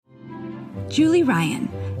Julie Ryan,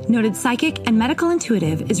 noted psychic and medical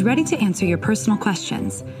intuitive, is ready to answer your personal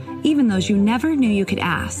questions, even those you never knew you could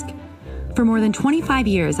ask. For more than 25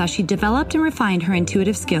 years, as she developed and refined her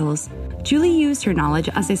intuitive skills, Julie used her knowledge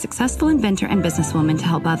as a successful inventor and businesswoman to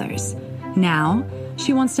help others. Now,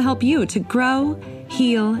 she wants to help you to grow,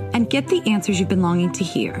 heal, and get the answers you've been longing to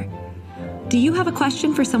hear. Do you have a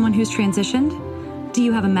question for someone who's transitioned? Do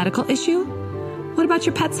you have a medical issue? What about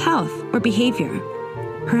your pet's health or behavior?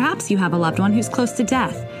 Perhaps you have a loved one who's close to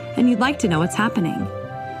death and you'd like to know what's happening.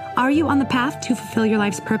 Are you on the path to fulfill your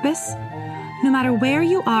life's purpose? No matter where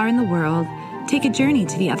you are in the world, take a journey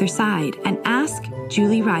to the other side and ask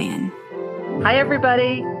Julie Ryan. Hi,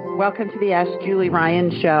 everybody. Welcome to the Ask Julie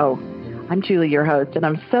Ryan Show. I'm Julie, your host, and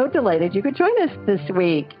I'm so delighted you could join us this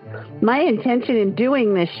week. My intention in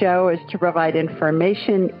doing this show is to provide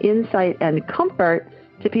information, insight, and comfort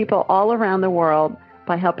to people all around the world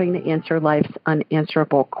by helping to answer life's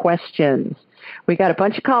unanswerable questions. We got a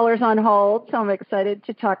bunch of callers on hold, so I'm excited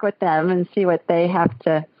to talk with them and see what they have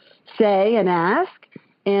to say and ask.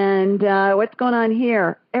 And what's going on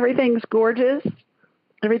here? Everything's gorgeous.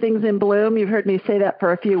 Everything's in bloom. You've heard me say that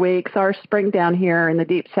for a few weeks. Our spring down here in the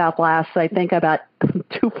deep south lasts, I think, about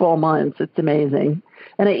 2 full months. It's amazing.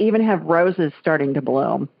 And I even have roses starting to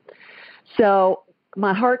bloom. So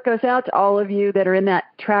my heart goes out to all of you that are in that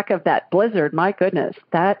track of that blizzard. My goodness,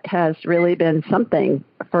 that has really been something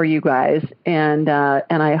for you guys. And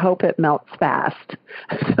I hope it melts fast.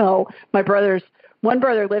 So one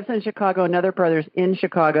brother lives in Chicago, another brother's in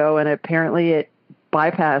Chicago, and apparently it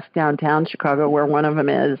bypassed downtown Chicago where one of them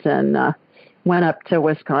is and went up to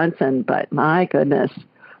Wisconsin. But my goodness.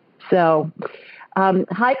 So,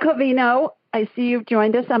 hi, Covino. I see you've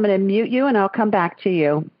joined us. I'm going to mute you and I'll come back to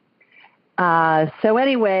you. So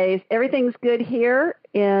anyways, everything's good here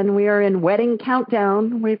and we are in wedding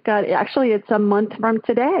countdown. It's a month from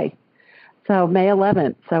today. So May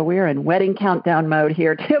 11th. So we're in wedding countdown mode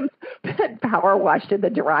here. Tim's been power washed in the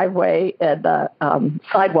driveway and the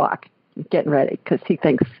sidewalk. Getting ready because he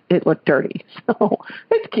thinks it looked dirty. So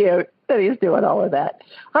it's cute that he's doing all of that.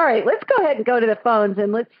 All right, let's go ahead and go to the phones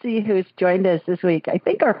and let's see who's joined us this week. I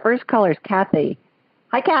think our first caller is Kathy.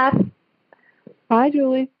 Hi, Kath. Hi,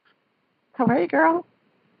 Julie. How are you, girl?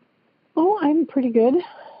 Oh, I'm pretty good.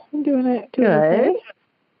 I'm doing it. Good. Okay.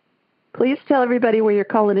 Please tell everybody where you're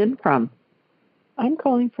calling in from. I'm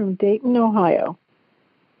calling from Dayton, Ohio.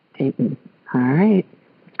 Dayton. All right.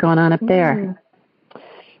 What's going on up there?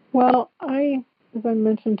 Well, as I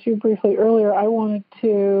mentioned to you briefly earlier, I wanted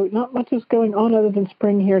to, not much is going on other than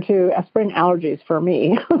spring here too, spring allergies for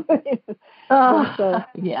me.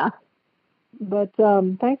 Yeah. But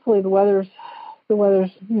thankfully the weather's,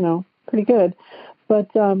 pretty good. But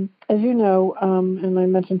as you know, and I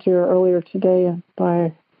mentioned to you earlier today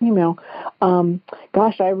by email,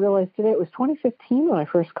 I realized today it was 2015 when I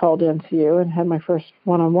first called in to you and had my first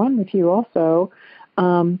one-on-one with you also.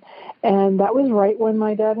 And that was right when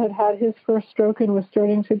my dad had his first stroke and was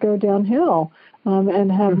starting to go downhill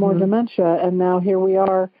and have more dementia. And now here we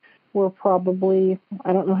are. We're probably,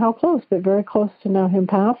 I don't know how close, but very close to now him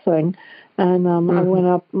passing. And I went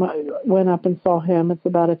up and saw him. It's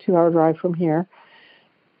about a 2-hour drive from here.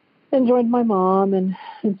 And joined my mom and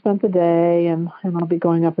spent the day. And I'll be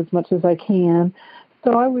going up as much as I can.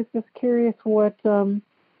 So I was just curious what,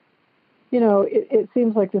 it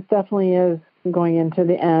seems like this definitely is going into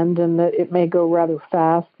the end and that it may go rather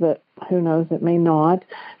fast, but who knows, it may not.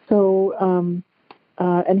 So,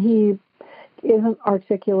 and he isn't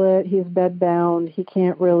articulate. He's bedbound. He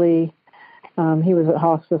can't really, he was at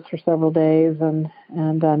hospice for several days and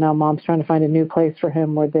now mom's trying to find a new place for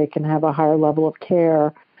him where they can have a higher level of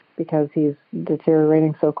care because he's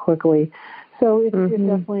deteriorating so quickly. So it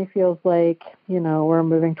definitely feels like, we're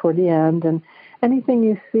moving toward the end. And anything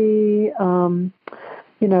you see,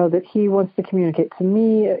 that he wants to communicate to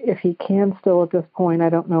me, if he can still at this point, I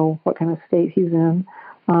don't know what kind of state he's in.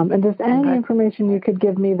 And just any information you could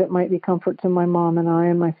give me that might be comfort to my mom and I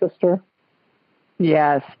and my sister.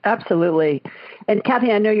 Yes, absolutely. And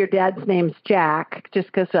Kathy, I know your dad's name's Jack, just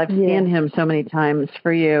because I've seen him so many times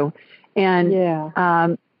for you.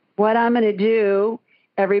 And what I'm going to do,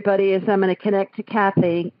 everybody, is I'm going to connect to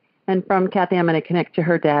Kathy, and from Kathy, I'm going to connect to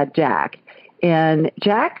her dad, Jack. And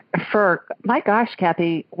Jack, for, my gosh,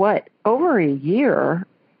 Kathy, over a year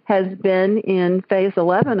has been in phase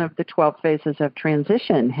 11 of the 12 phases of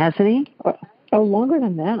transition, hasn't he? Oh, longer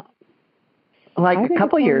than that. Like a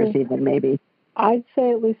couple years even, maybe. I'd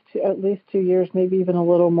say at least 2 years, maybe even a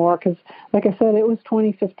little more, because, like I said, it was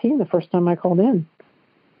 2015 the first time I called in.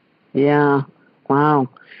 Yeah. Wow.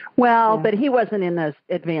 Well, but he wasn't in those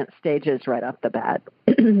advanced stages right off the bat,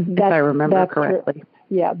 if I remember correctly. True.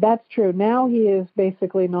 that's true. Now he is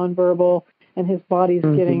basically nonverbal, and his body's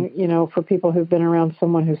getting, for people who've been around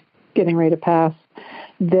someone who's getting ready to pass,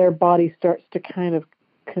 their body starts to kind of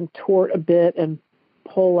contort a bit and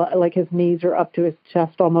pull, like his knees are up to his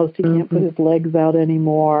chest almost. He can't put his legs out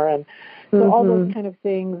anymore. And so all those kind of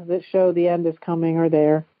things that show the end is coming are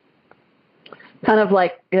there. Kind of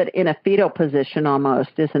like in a fetal position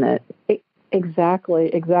almost, isn't it?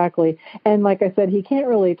 Exactly. And like I said, he can't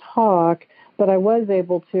really talk, but I was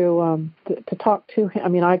able to talk to him. I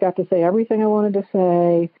mean, I got to say everything I wanted to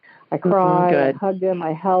say. I cried, I hugged him,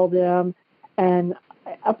 I held him, and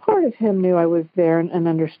a part of him knew I was there and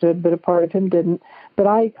understood, but a part of him didn't. But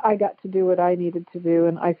I got to do what I needed to do,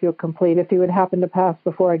 and I feel complete. If he would happen to pass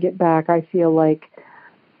before I get back, I feel like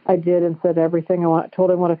I did and said everything I want. Told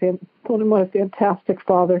him what a fantastic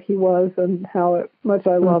father he was, and how much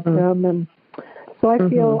I loved him, and so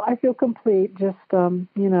I feel complete. Just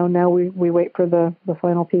now we wait for the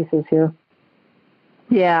final pieces here.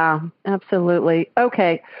 Yeah, absolutely.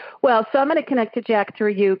 Okay. Well, so I'm going to connect to Jack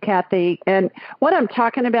through you, Kathy. And what I'm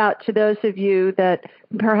talking about, to those of you that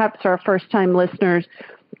perhaps are first-time listeners,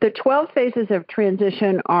 the 12 phases of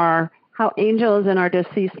transition are how angels and our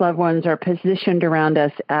deceased loved ones are positioned around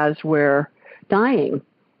us as we're dying.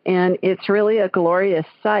 And it's really a glorious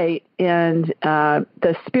sight. And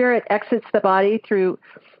the spirit exits the body through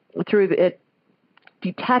it.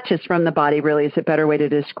 Detaches from the body, really is a better way to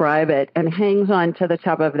describe it, and hangs on to the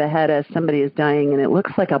top of the head as somebody is dying, and it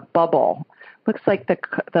looks like a bubble. Looks like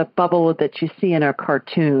the bubble that you see in a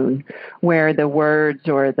cartoon where the words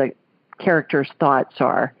or the character's thoughts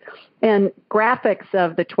are. And graphics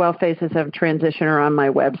of the 12 phases of transition are on my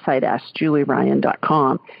website,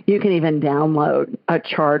 AskJulieRyan.com. You can even download a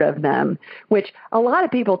chart of them, which a lot of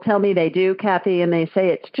people tell me they do, Kathy, and they say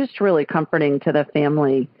it's just really comforting to the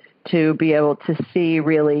family to be able to see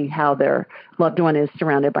really how their loved one is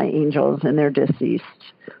surrounded by angels and their deceased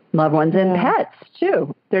loved ones and pets,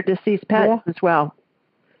 too. Their deceased pets as well.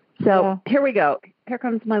 So here we go. Here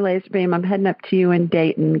comes my laser beam. I'm heading up to you in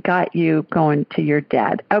Dayton. Got you going to your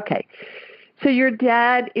dad. Okay. So your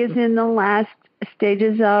dad is in the last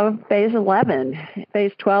stages of phase 11.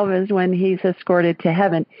 Phase 12 is when he's escorted to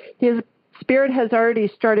heaven. His spirit has already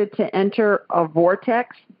started to enter a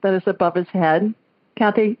vortex that is above his head,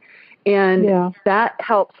 Kathy. And that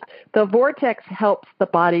helps. The vortex helps the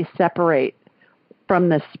body separate from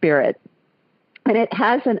the spirit. And it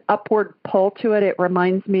has an upward pull to it. It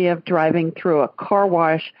reminds me of driving through a car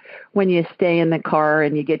wash when you stay in the car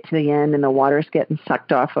and you get to the end and the water's getting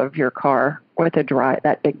sucked off of your car with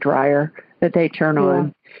that big dryer that they turn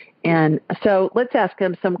on. And so let's ask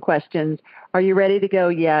him some questions. Are you ready to go?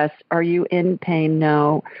 Yes. Are you in pain?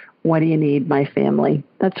 No. What do you need, my family?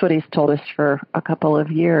 That's what he's told us for a couple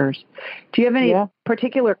of years. Do you have any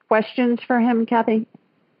particular questions for him, Kathy?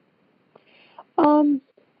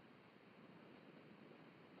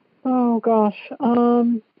 Oh gosh.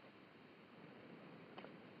 I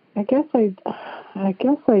guess I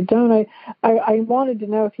don't. I wanted to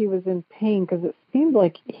know if he was in pain because it seemed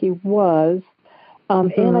like he was,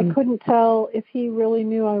 and I couldn't tell if he really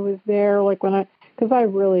knew I was there. Like because I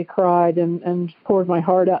really cried and poured my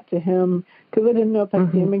heart out to him because I didn't know if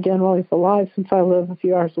I'd see him again while he's alive, since I live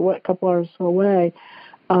a couple hours away.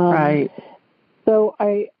 Right. So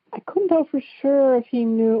I couldn't tell for sure if he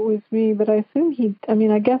knew it was me, but I assume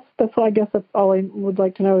I guess that's all I would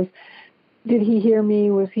like to know is, did he hear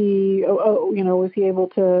me? Was he, was he able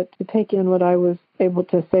to take in what I was able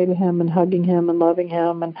to say to him, and hugging him and loving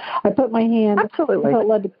him? And I put my hand, absolutely.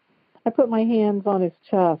 I put my hands on his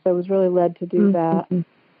chest. I was really led to do that.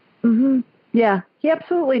 Yeah, he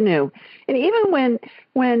absolutely knew. And even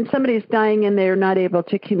when somebody's dying and they're not able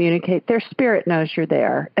to communicate, their spirit knows you're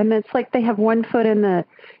there. And it's like they have one foot in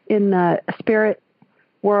the spirit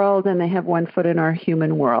world and they have one foot in our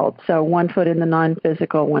human world. So one foot in the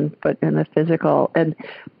non-physical, one foot in the physical. And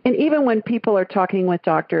even when people are talking with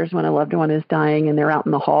doctors when a loved one is dying and they're out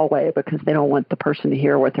in the hallway because they don't want the person to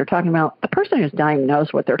hear what they're talking about, the person who's dying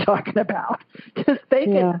knows what they're talking about. Just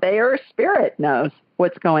their spirit knows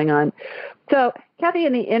what's going on. So, Kathy,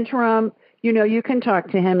 in the interim, you can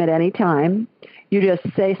talk to him at any time. You just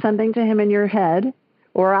say something to him in your head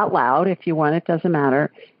or out loud if you want. It doesn't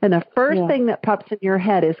matter. And the first thing that pops in your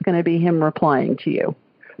head is going to be him replying to you.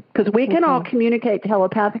 Because we can all communicate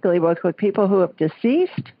telepathically, both with people who have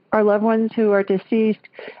deceased, our loved ones who are deceased,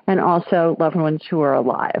 and also loved ones who are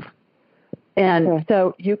alive. And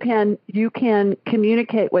so you can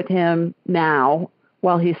communicate with him now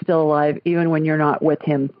while he's still alive, even when you're not with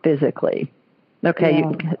him physically. Okay,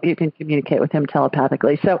 you can communicate with him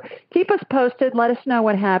telepathically. So keep us posted. Let us know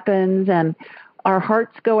what happens. And our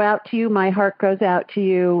hearts go out to you. My heart goes out to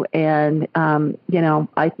you. And,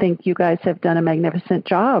 I think you guys have done a magnificent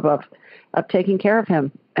job of taking care of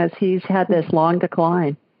him as he's had this long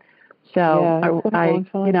decline. So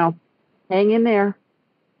hang in there.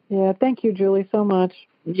 Yeah. Thank you, Julie, so much.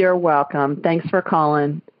 You're welcome. Thanks for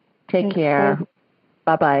calling. Take care.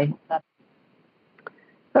 Bye-bye.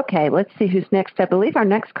 Okay, let's see who's next. I believe our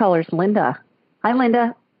next caller is Linda. Hi,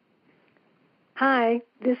 Linda. Hi,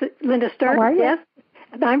 this is Linda Sturt. How are you? Yes,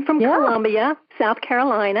 I'm from Columbia, South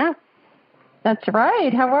Carolina. That's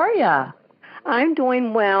right. How are you? I'm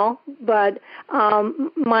doing well, but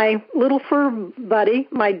my little fur buddy,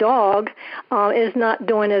 my dog, is not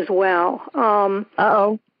doing as well.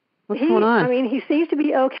 Uh-oh. What's going on? I mean, he seems to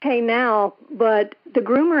be okay now, but the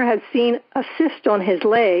groomer had seen a cyst on his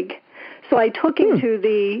leg. So I took him to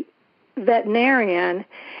the veterinarian,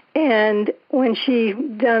 and when she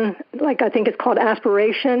done, I think it's called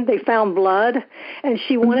aspiration, they found blood, and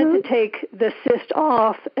she wanted to take the cyst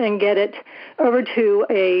off and get it over to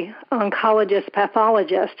a oncologist,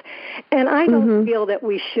 pathologist. And I don't feel that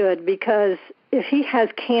we should, because if he has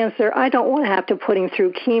cancer, I don't want to have to put him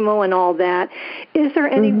through chemo and all that. Is there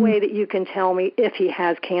any way that you can tell me if he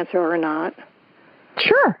has cancer or not?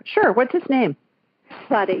 Sure. What's his name?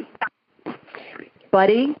 Buddy.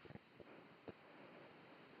 Buddy?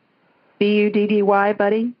 B-U-D-D-Y,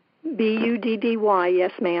 Buddy? B-U-D-D-Y,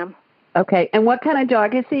 yes, ma'am. Okay. And what kind of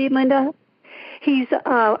dog is he, Linda? He's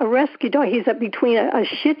a rescue dog. He's between a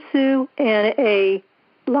Shih Tzu and a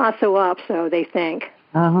Lhasa Apso, they think.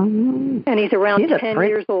 And he's around 10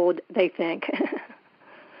 years old, they think.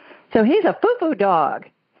 So he's a foo-foo dog.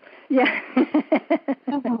 Yeah.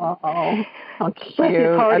 How cute.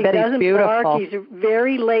 I bet he's beautiful. Bark. He's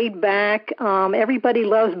very laid back. Everybody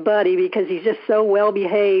loves Buddy because he's just so well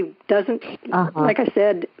behaved. Doesn't, like I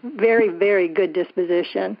said, very, very good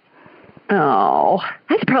disposition. Oh,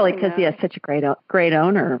 that's probably because he has such a great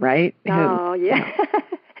owner, right? Oh, yeah.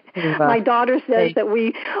 My daughter says that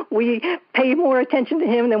we pay more attention to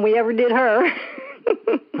him than we ever did her.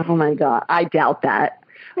 Oh, my God. I doubt that.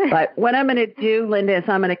 But what I'm going to do, Linda, is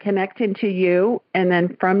I'm going to connect into you, and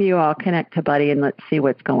then from you, I'll connect to Buddy, and let's see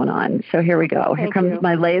what's going on. So here we go. Here comes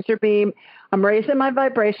my laser beam. I'm raising my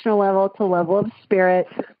vibrational level to level of spirit.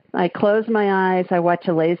 I close my eyes. I watch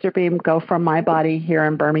a laser beam go from my body here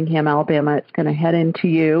in Birmingham, Alabama. It's going to head to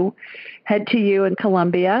you in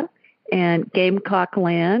Columbia and Gamecock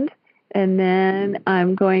Land. And then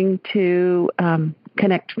I'm going to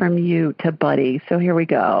connect from you to Buddy. So here we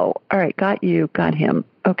go. All right, got you, got him.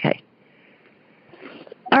 Okay.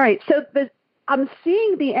 All right, so I'm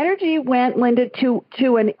seeing the energy went, Linda,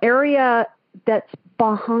 to an area that's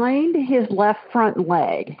behind his left front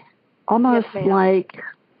leg. Almost like,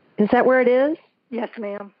 is that where it is? Yes,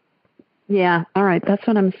 ma'am. Yeah, all right, that's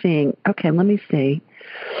what I'm seeing. Okay, let me see.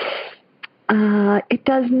 It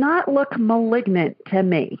does not look malignant to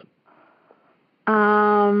me.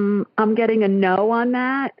 I'm getting a no on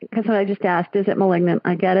that because I just asked, is it malignant?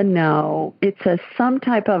 I get a no. It's some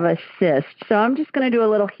type of a cyst. So I'm just going to do a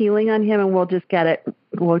little healing on him, and we'll just get it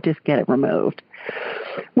removed.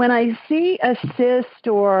 When I see a cyst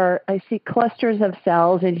or I see clusters of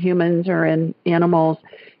cells in humans or in animals,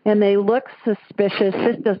 and they look suspicious,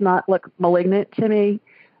 this does not look malignant to me,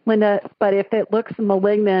 Linda. But if it looks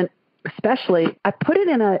malignant, especially, I put it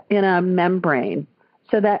in a membrane,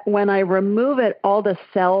 so that when I remove it, all the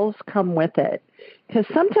cells come with it. Because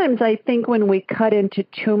sometimes I think when we cut into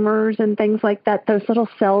tumors and things like that, those little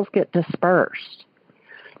cells get dispersed.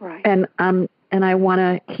 Right. And I want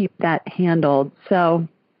to keep that handled. So,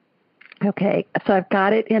 okay, so I've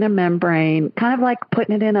got it in a membrane, kind of like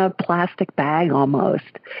putting it in a plastic bag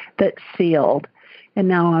almost that's sealed. And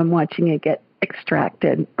now I'm watching it get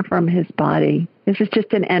extracted from his body. This is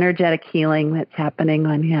just an energetic healing that's happening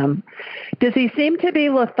on him. Does he seem to be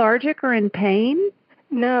lethargic or in pain?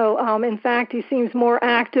 No. In fact, he seems more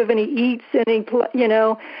active, and he eats, and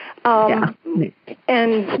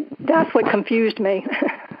and that's what confused me.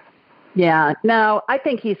 Yeah. No, I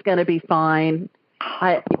think he's going to be fine.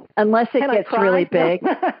 Unless it gets really big.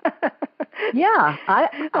 Yeah.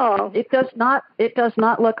 It does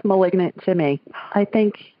not look malignant to me. I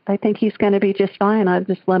think he's going to be just fine. I'll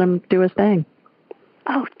just let him do his thing.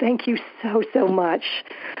 Oh, thank you so much.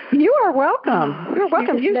 You are welcome. You're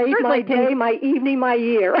welcome. You made my day, my evening, my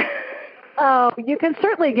year. Oh, you can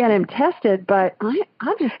certainly get him tested, but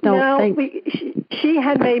I just don't think... She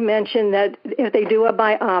had made mention that if they do a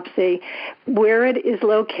biopsy, where it is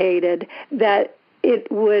located, that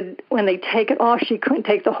it would, when they take it off, she couldn't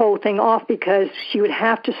take the whole thing off because she would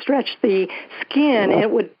have to stretch the skin, and it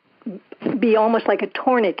would be almost like a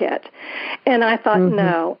tourniquet. And I thought,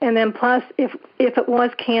 no. And then plus, if it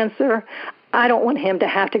was cancer, I don't want him to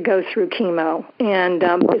have to go through chemo. And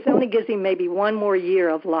this only gives him maybe one more year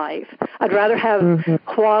of life. I'd rather have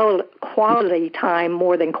quality time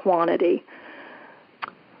more than quantity.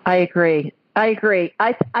 I agree. I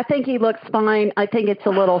think he looks fine. I think it's a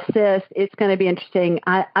little cyst. It's going to be interesting.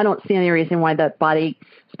 I don't see any reason why the body,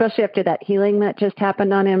 especially after that healing that just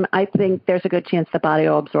happened on him, I think there's a good chance the body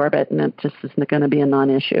will absorb it, and it just isn't going to be a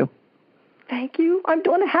non-issue. Thank you. I'm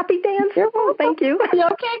doing a happy dance. Oh, thank you.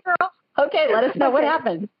 Okay, girl. Okay, let us know what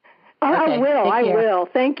happens. I will.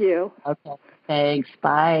 Thank you. Okay, thanks.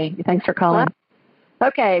 Bye. Thanks for calling.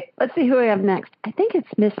 Okay, let's see who we have next. I think it's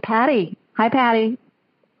Miss Patty. Hi, Patty.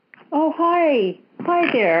 Oh, hi.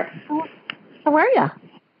 Hi there. How are you?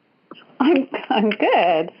 I'm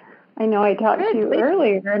good. I know I talked to you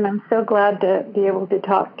earlier, and I'm so glad to be able to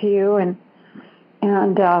talk to you. And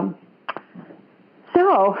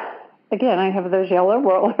so, again, I have those yellow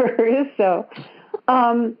rollers. So,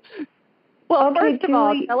 well, first of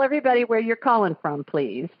all, tell everybody where you're calling from,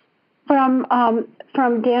 please. From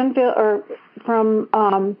Danville, or from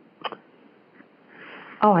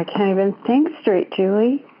I can't even think straight,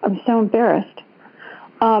 Julie. I'm so embarrassed.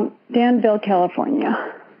 Danville,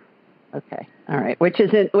 California. Okay. All right. Which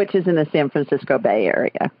is in the San Francisco Bay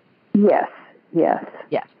Area. Yes.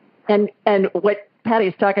 And what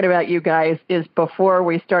Patty's talking about, you guys, is before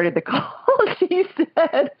we started the call, she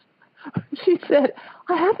said,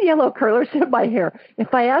 I have yellow curlers in my hair.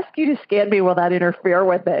 If I ask you to scan me, will that interfere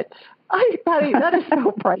with it? Patty, that is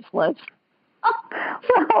so priceless.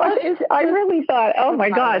 I really thought, oh my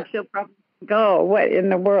God, she'll probably go. What in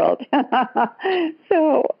the world?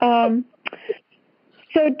 So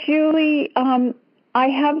Julie, I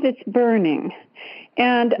have this burning,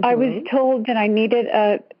 and I was told that I needed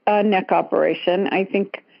a neck operation. I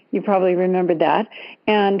think you probably remember that,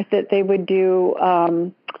 and that they would do,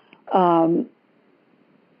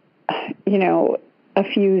 a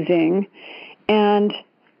fusing, and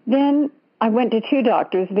then I went to two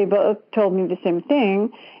doctors. They both told me the same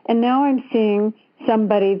thing. And now I'm seeing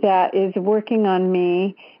somebody that is working on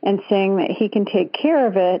me and saying that he can take care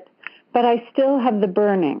of it, but I still have the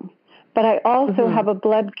burning. But I also have a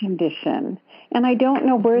blood condition. And I don't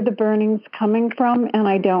know where the burning's coming from, and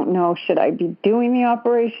I don't know, should I be doing the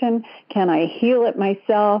operation? Can I heal it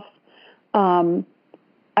myself? I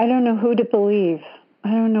don't know who to believe. I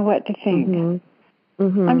don't know what to think.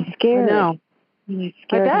 I'm scared. I know. I'm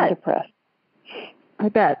scared and depressed. I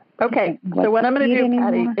bet. Okay, so what I'm going to do,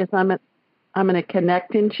 Patty, is I'm going to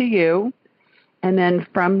connect into you, and then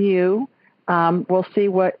from you, we'll see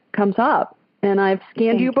what comes up. And I've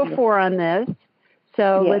scanned you before on this,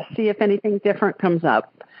 so let's see if anything different comes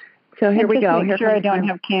up. So here we go. Make sure I don't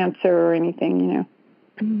have cancer or anything,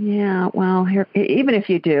 Yeah, well, even if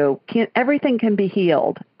you do, everything can be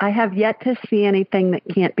healed. I have yet to see anything that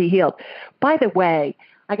can't be healed. By the way,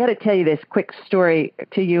 I got to tell you this quick story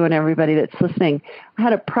to you and everybody that's listening. I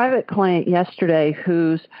had a private client yesterday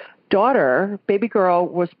whose daughter, baby girl,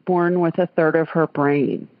 was born with a third of her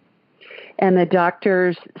brain. And the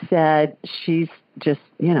doctors said she's just,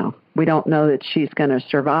 we don't know that she's going to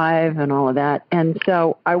survive and all of that. And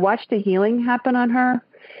so I watched a healing happen on her,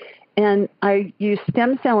 and I used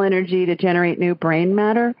stem cell energy to generate new brain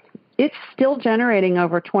matter. It's still generating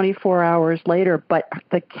over 24 hours later, but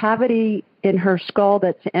the cavity in her skull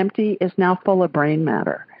that's empty is now full of brain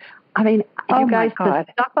matter. I mean, you guys, the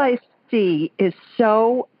stuff I see is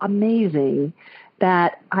so amazing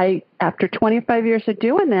that after 25 years of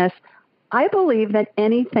doing this, I believe that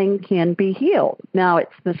anything can be healed. Now,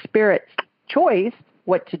 it's the spirit's choice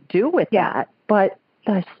what to do with that, but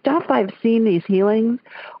the stuff I've seen, these healings,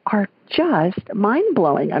 are just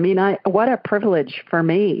mind-blowing. I mean, what a privilege for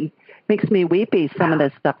me. Makes me weepy, some of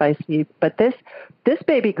this stuff I see. But this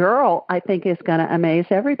baby girl, I think, is going to amaze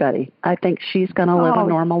everybody. I think she's going to live a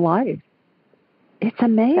normal life. It's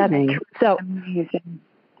amazing. So, amazing.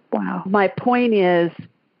 Wow. My point is,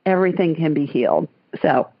 everything can be healed.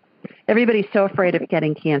 So, everybody's so afraid of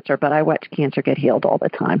getting cancer, but I watch cancer get healed all the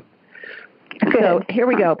time. Good. So, here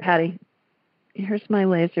we go, Patty. Here's my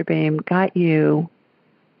laser beam. Got you.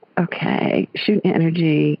 Okay. Shooting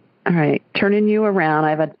energy. All right. Turning you around.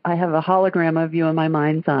 I have a hologram of you in my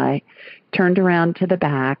mind's eye. Turned around to the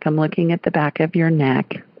back. I'm looking at the back of your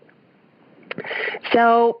neck.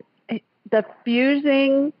 So the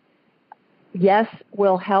fusing, yes,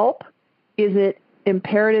 will help. Is it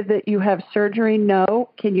imperative that you have surgery? No.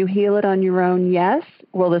 Can you heal it on your own? Yes.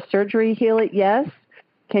 Will the surgery heal it? Yes.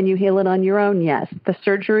 Can you heal it on your own? Yes. The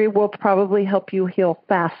surgery will probably help you heal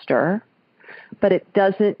faster, but it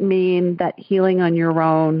doesn't mean that healing on your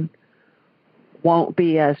own won't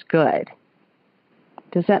be as good.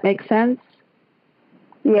 Does that make sense?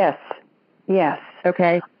 Yes. Yes.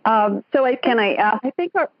 Okay. So can I ask? I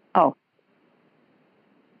think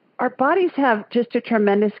our bodies have just a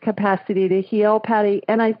tremendous capacity to heal, Patty.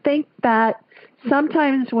 And I think that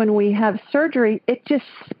sometimes when we have surgery, it just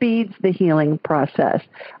speeds the healing process.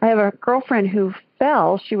 I have a girlfriend who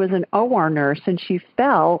fell. She was an OR nurse, and she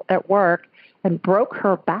fell at work and broke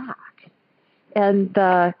her back. And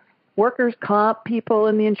the workers' comp people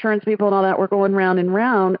and the insurance people and all that were going round and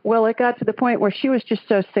round. Well, it got to the point where she was just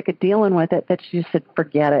so sick of dealing with it that she just said,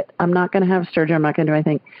 forget it. I'm not going to have surgery. I'm not going to do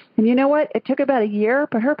anything. And you know what? It took about a year,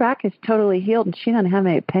 but her back is totally healed, and she doesn't have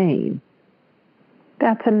any pain.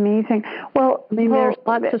 That's amazing. Well, I mean, there's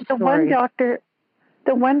lots of stories.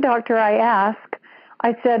 The one doctor I asked,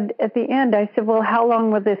 I said at the end, I said, well, how long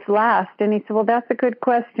will this last? And he said, well, that's a good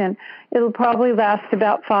question. It'll probably last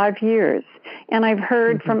about 5 years. And I've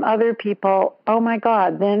heard from other people, oh, my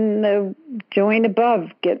God, then the joint above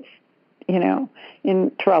gets,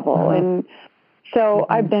 in trouble. And so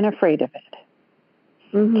I've been afraid of it.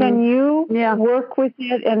 Can you work with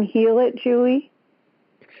it and heal it, Julie?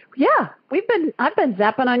 Yeah, I've been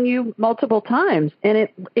zapping on you multiple times, and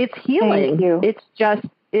it's healing. Thank you.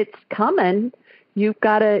 It's coming. You've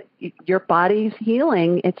got your body's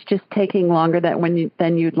healing. It's just taking longer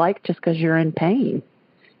than you'd like, just because you're in pain.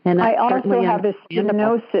 And I also have a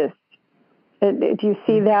stenosis. Do you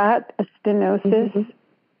see that? A stenosis?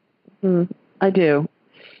 I do,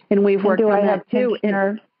 and we've worked on that too.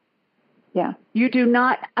 Yeah. You do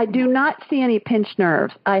not. I do not see any pinched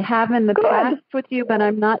nerves. I have in the past with you, but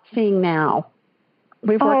I'm not seeing now.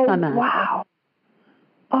 We've worked on that. Wow.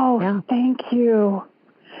 Oh, yeah. Thank you.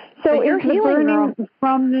 So you're is the healing, burning girl.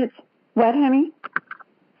 From this? What, honey?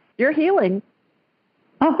 You're healing.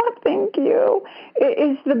 Oh, thank you.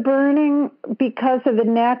 Is the burning because of the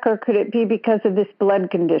neck, or could it be because of this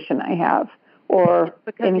blood condition I have, or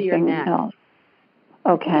anything else?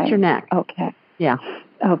 Okay. It's your neck. Okay. Yeah.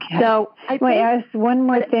 Okay. So I ask one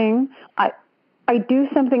more thing. I do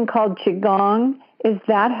something called Qigong. Is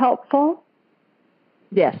that helpful?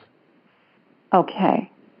 Yes.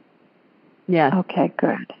 Okay. Yes. Okay,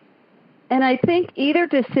 good. And I think either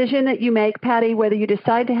decision that you make, Patty, whether you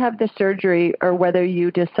decide to have the surgery or whether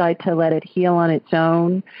you decide to let it heal on its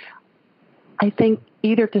own, I think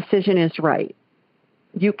either decision is right.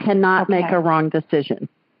 You cannot make a wrong decision.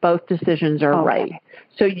 Both decisions are right.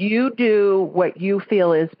 So you do what you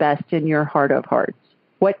feel is best in your heart of hearts,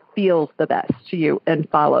 what feels the best to you, and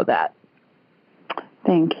follow that.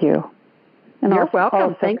 Thank you. And you're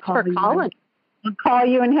welcome. Thanks for calling. I'll call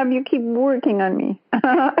you and have you keep working on me.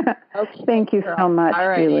 Okay. Thank you so much,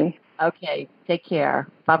 Julie. Okay. Take care.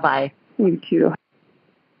 Bye-bye. You too.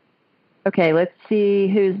 Okay, let's see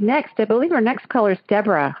who's next. I believe our next caller is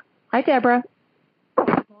Deborah. Hi, Deborah.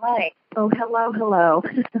 Hi. Oh, hello.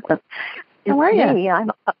 How are you?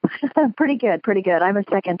 I'm pretty good. I'm a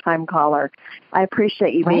second-time caller. I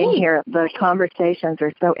appreciate you being here. The conversations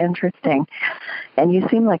are so interesting, and you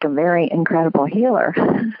seem like a very incredible healer.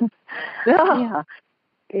 Yeah.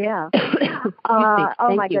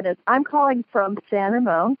 Oh, my goodness. I'm calling from San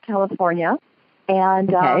Ramon, California,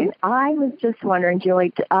 and I was just wondering,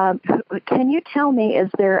 Julie, can you tell me,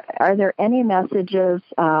 are there any messages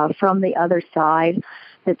from the other side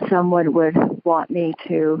that someone would want me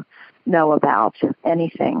to know about?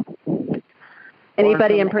 Anything?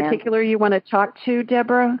 Anybody in particular you want to talk to,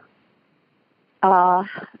 Deborah?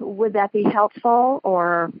 Would that be helpful,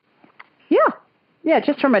 or? Yeah,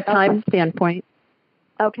 just from a time standpoint.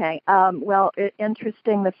 Okay. Well,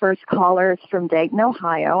 interesting. The first caller is from Dayton,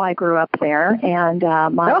 Ohio. I grew up there, and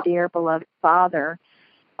my dear beloved father,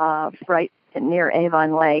 right near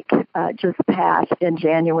Avon Lake, just passed in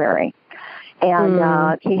January.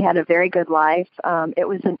 And he had a very good life. It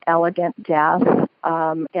was an elegant death,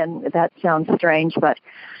 and that sounds strange, but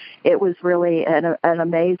it was really an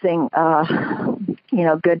amazing,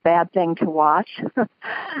 good, bad thing to watch,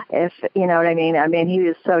 if you know what I mean. I mean, he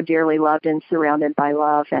was so dearly loved and surrounded by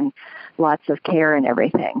love and lots of care and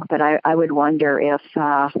everything. But I would wonder if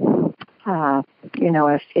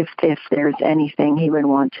there's anything he would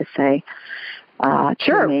want to say.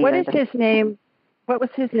 Sure. To me. What is his name? What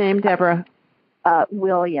was his name, Deborah?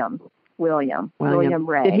 William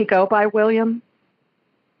Ray. Did he go by William?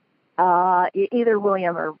 Either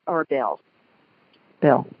William or Bill.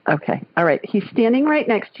 Bill. Okay. All right. He's standing right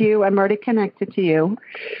next to you. I'm already connected to you.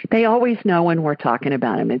 They always know when we're talking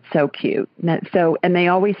about him. It's so cute. And they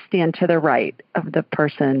always stand to the right of the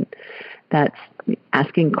person that's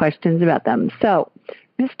asking questions about them. So,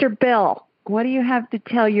 Mr. Bill, what do you have to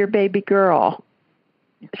tell your baby girl?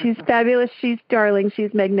 She's fabulous. She's darling.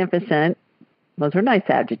 She's magnificent. Those are nice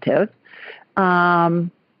adjectives.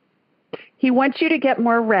 He wants you to get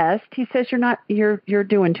more rest. He says you're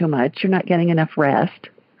doing too much. You're not getting enough rest.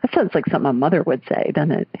 That sounds like something a mother would say,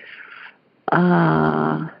 doesn't it?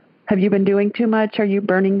 Have you been doing too much? Are you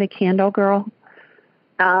burning the candle, girl?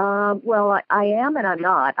 Well, I am and I'm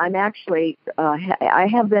not. I'm actually, I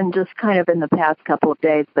have been just kind of in the past couple of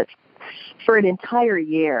days, but for an entire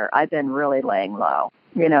year, I've been really laying low,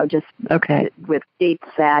 just with deep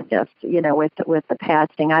sadness, with the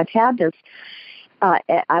passing. I've had this,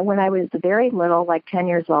 when I was very little, like 10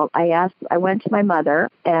 years old, I went to my mother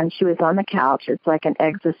and she was on the couch. It's like an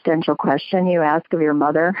existential question you ask of your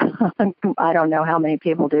mother. I don't know how many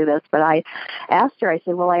people do this, but I asked her, I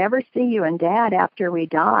said, will I ever see you and Dad after we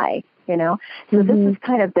die? So this has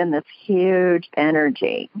kind of been this huge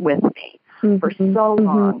energy with me for so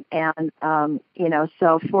long. And,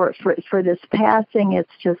 so for this passing,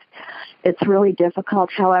 it's really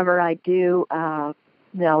difficult. However, I do,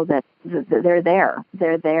 know that they're there.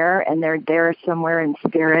 They're there, and they're there somewhere in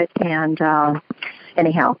spirit. And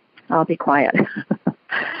anyhow, I'll be quiet.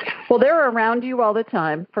 Well, they're around you all the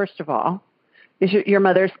time, first of all. Is your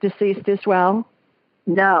mother's deceased as well?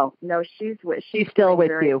 No, she's still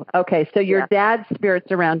with you. Okay, so your dad's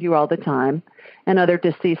spirit's around you all the time, and other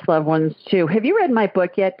deceased loved ones, too. Have you read my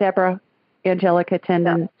book yet, Deborah? Angelic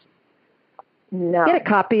Attendants? No. Get a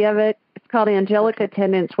copy of it. It's called Angelic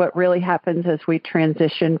Attendants, What Really Happens as We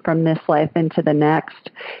Transition from This Life into the Next.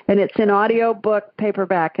 And it's an audio book,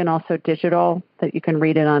 paperback, and also digital, that you can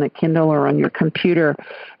read it on a Kindle or on your computer.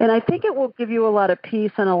 And I think it will give you a lot of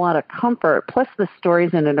peace and a lot of comfort. Plus, the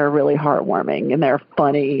stories in it are really heartwarming, and they're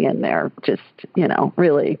funny, and they're just,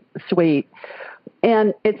 really sweet.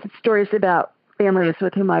 And it's stories about families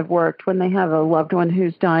with whom I've worked when they have a loved one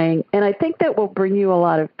who's dying. And I think that will bring you a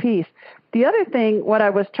lot of peace. The other thing, what I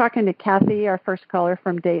was talking to Kathy, our first caller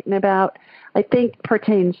from Dayton, about, I think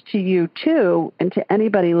pertains to you too, and to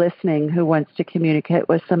anybody listening who wants to communicate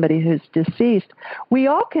with somebody who's deceased. We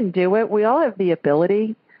all can do it. We all have the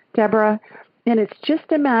ability, Deborah, and it's just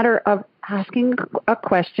a matter of asking a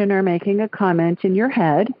question or making a comment in your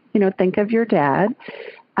head. Think of your dad,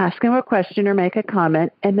 ask him a question or make a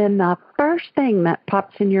comment, and then the first thing that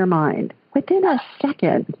pops in your mind within a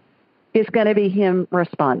second is going to be him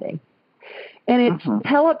responding. And it's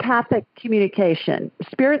telepathic communication.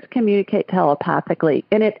 Spirits communicate telepathically.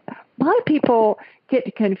 And a lot of people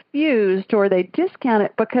get confused or they discount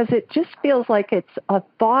it because it just feels like it's a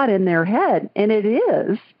thought in their head. And it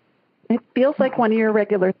is. It feels like one of your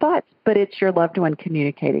regular thoughts, but it's your loved one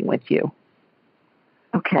communicating with you.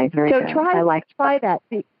 Okay, very good. So try that.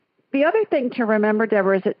 The other thing to remember,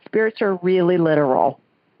 Deborah, is that spirits are really literal.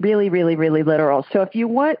 Really, really, really literal. So if you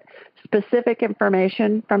want specific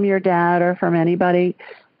information from your dad or from anybody,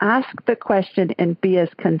 ask the question and be as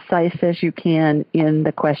concise as you can in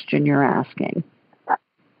the question you're asking.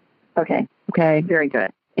 Okay. Very good.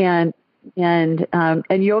 And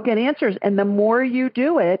you'll get answers. And the more you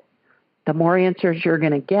do it, the more answers you're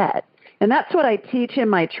going to get. And that's what I teach in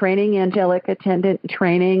my training, Angelic Attendant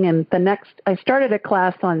Training. And I started a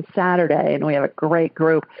class on Saturday, and we have a great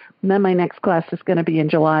group. And then my next class is going to be in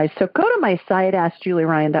July. So go to my site,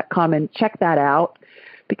 AskJulieRyan.com, and check that out,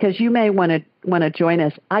 because you may want to join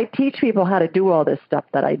us. I teach people how to do all this stuff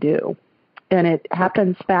that I do. And it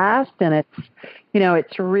happens fast, and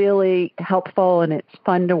it's really helpful, and it's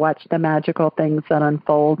fun to watch the magical things that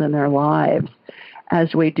unfold in their lives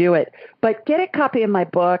as we do it. But get a copy of my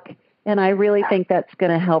book. And I really think that's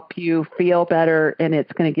going to help you feel better, and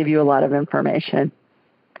it's going to give you a lot of information.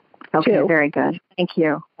 Okay, too. Very good. Thank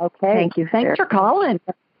you. Okay. Thank you. Thanks for calling.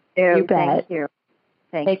 You bet. Thank you.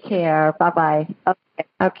 Take care. Bye-bye.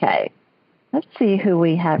 Okay. Let's see who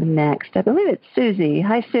we have next. I believe it's Susie.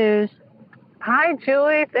 Hi, Suze. Hi,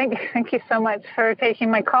 Julie. Thank you so much for taking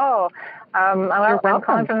my call. I'm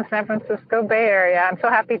calling from the San Francisco Bay Area. I'm so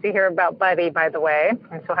happy to hear about Buddy, by the way.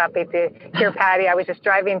 I'm so happy to hear Patty. I was just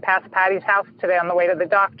driving past Patty's house today on the way to the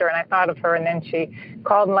doctor, and I thought of her, and then she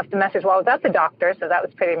called and left a message while I was at the doctor, so that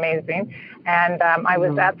was pretty amazing. And I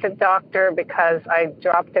was at the doctor because I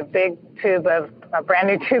dropped a brand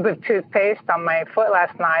new tube of toothpaste on my foot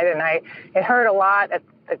last night, and it hurt a lot at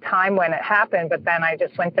the time when it happened, but then I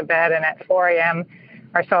just went to bed, and at 4 a.m.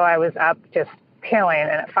 or so I was up just killing, and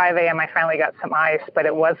at 5 a.m. I finally got some ice, but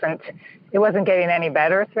it wasn't getting any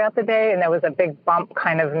better throughout the day, and there was a big bump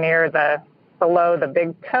kind of below the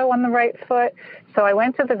big toe on the right foot. So I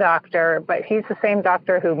went to the doctor, but he's the same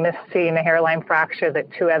doctor who missed seeing a hairline fracture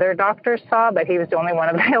that 2 other doctors saw, but he was the only one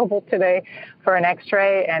available today for an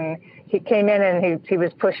x-ray, and he came in and he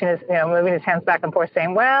was pushing his, moving his hands back and forth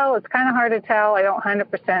saying, well, it's kind of hard to tell. I don't can't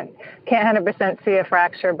 100% see a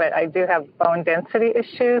fracture, but I do have bone density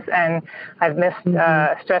issues, and I've missed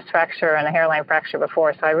a stress fracture and a hairline fracture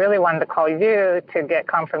before. So I really wanted to call you to get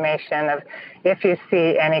confirmation of if you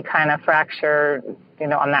see any kind of fracture,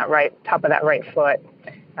 on that top of that right foot,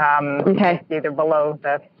 either below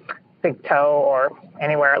the big toe or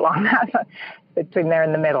anywhere along that, between there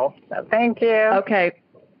and the middle. So thank you. Okay.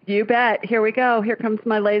 You bet. Here we go. Here comes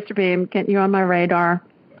my laser beam, getting you on my radar.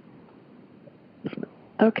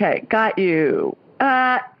 Okay, got you.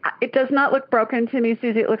 It does not look broken to me,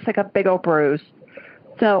 Susie. It looks like a big old bruise.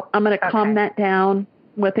 So I'm going to calm that down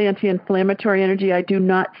with anti-inflammatory energy. I do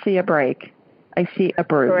not see a break. I see a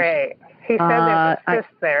bruise. Great. He said there was a cyst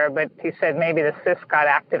there, but he said maybe the cyst got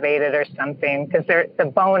activated or something, because the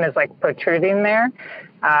bone is like protruding there.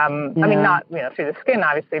 I mean, not through the skin,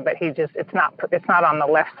 obviously, but it's not on the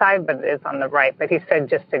left side, but it is on the right. But he said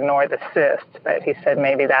just ignore the cyst. But he said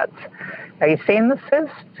maybe that's. Are you seeing the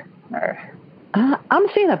cyst? Or? I'm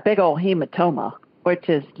seeing a big old hematoma, which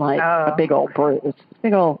is like a big old bruise,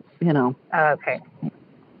 big old, Okay.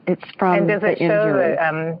 It's from and does it the injury.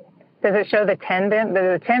 Does it show the tendon?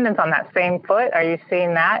 The tendon's on that same foot. Are you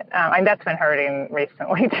seeing that? And that's been hurting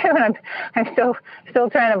recently too. And I'm still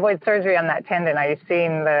trying to avoid surgery on that tendon. Are you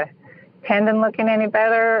seeing the tendon looking any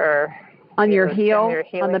better, or on your heel,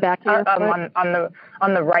 on the back of your foot?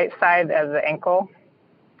 On the right side of the ankle?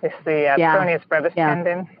 It's the peroneus brevis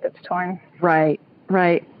tendon that's torn. Right.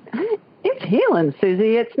 It's healing,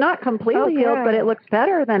 Susie. It's not completely healed, but it looks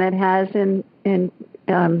better than it has in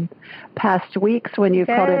past weeks when you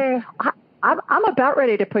called it. I'm about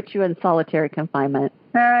ready to put you in solitary confinement.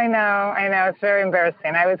 I know. It's very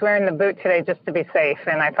embarrassing. I was wearing the boot today just to be safe,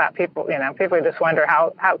 and I thought people just wonder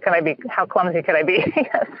how clumsy could I be?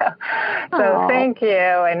 so thank you.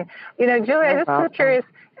 And Julie, I just was curious.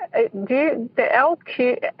 The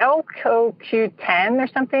LCoQ10 or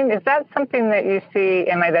something, is that something that you see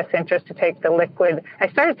in my best interest to take the liquid? I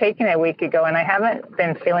started taking it a week ago, and I haven't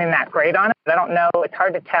been feeling that great on it. I don't know. It's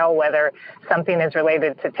hard to tell whether something is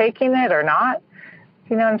related to taking it or not.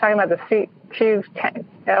 You know what I'm talking about, the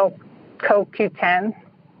LCoQ10?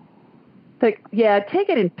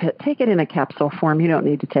 Take it in a capsule form. You don't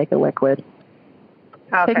need to take a liquid.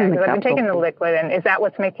 Okay, because I've been taking the liquid, and is that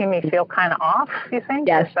what's making me feel kind of off, you think?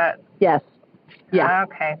 Yes. Yes. Yeah.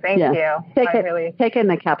 Okay, thank you. Take it in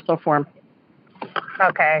the capsule form.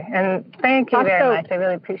 Okay, and thank you very much. I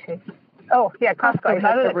really appreciate it. Oh, yeah, Costco.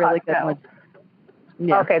 That's a really good one.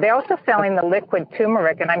 Yeah. Okay, they're also selling the liquid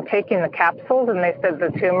turmeric, and I'm taking the capsules, and they said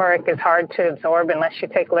the turmeric is hard to absorb unless you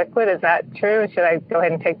take liquid. Is that true? Should I go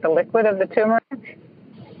ahead and take the liquid of the turmeric?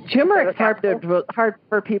 Turmeric is hard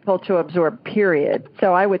for people to absorb, period.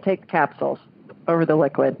 So I would take the capsules over the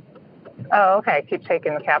liquid. Oh, okay. Keep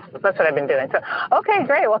taking the capsules. That's what I've been doing. So, okay,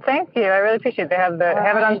 great. Well, thank you. I really appreciate it. They have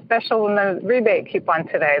it on special in the rebate coupon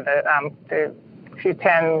today, the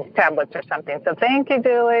Q10 tablets or something. So thank you,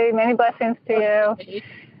 Julie. Many blessings to you.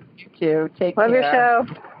 You too. Take care. Love your show.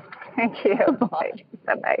 Thank you.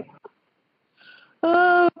 Bye-bye.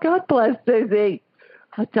 Oh, God bless Susie.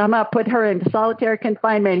 I'm going to put her in solitary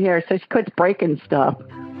confinement here so she quits breaking stuff.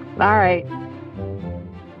 All right.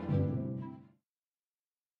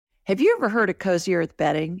 Have you ever heard of Cozy Earth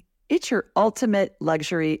bedding? It's your ultimate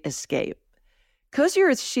luxury escape. Cozy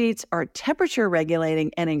Earth sheets are temperature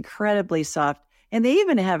regulating and incredibly soft, and they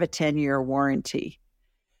even have a 10-year warranty.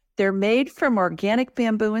 They're made from organic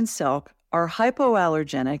bamboo and silk, are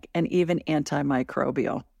hypoallergenic, and even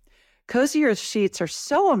antimicrobial. Cozy Earth sheets are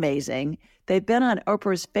so amazing, they've been on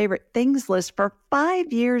Oprah's favorite things list for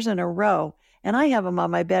 5 years in a row, and I have them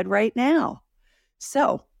on my bed right now.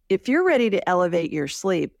 So, if you're ready to elevate your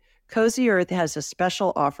sleep, Cozy Earth has a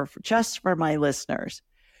special offer just for my listeners.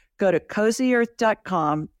 Go to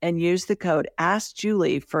CozyEarth.com and use the code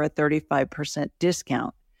AskJulie for a 35%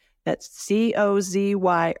 discount. That's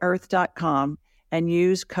COZY Earth.com and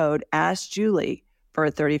use code AskJulie for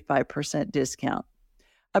a 35% discount.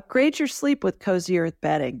 Upgrade your sleep with Cozy Earth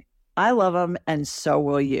bedding. I love them, and so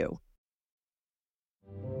will you.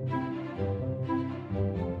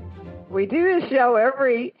 We do this show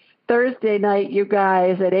every Thursday night, you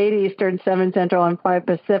guys, at 8 Eastern, 7 Central, and 5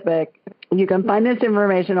 Pacific. You can find this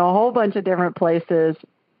information a whole bunch of different places.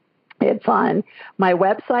 It's on my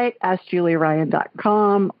website,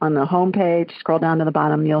 AskJulieRyan.com. On the homepage, scroll down to the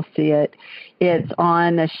bottom, you'll see it. It's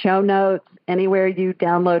on the show notes, anywhere you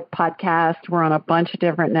download podcasts. We're on a bunch of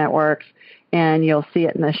different networks, and you'll see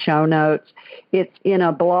it in the show notes. It's in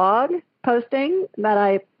a blog posting that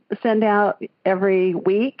I send out every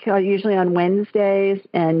week, usually on Wednesdays,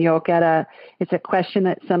 and you'll get it's a question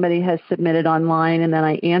that somebody has submitted online, and then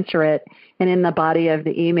I answer it. And in the body of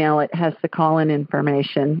the email, it has the call-in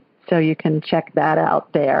information. So you can check that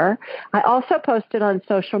out there. I also post it on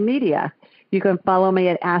social media. You can follow me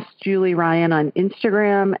at Ask Julie Ryan on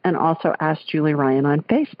Instagram and also Ask Julie Ryan on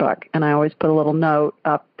Facebook. And I always put a little note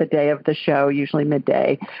up the day of the show, usually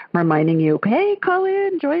midday, reminding you, hey, call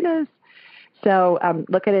in, join us. So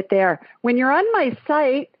look at it there. When you're on my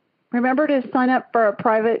site, remember to sign up for a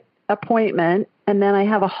private appointment, and then I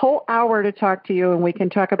have a whole hour to talk to you, and we can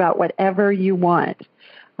talk about whatever you want.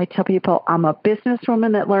 I tell people I'm a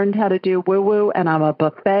businesswoman that learned how to do woo-woo, and I'm a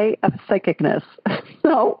buffet of psychicness.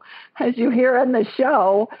 So as you hear on the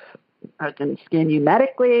show, I can scan you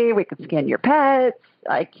medically. We can scan your pets.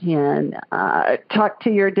 I can talk to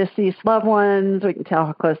your deceased loved ones. We can tell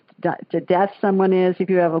how close to death someone is if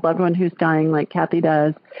you have a loved one who's dying like Kathy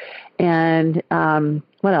does. And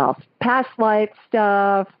what else? Past life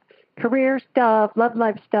stuff, career stuff, love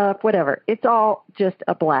life stuff, whatever. It's all just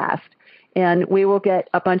a blast. And we will get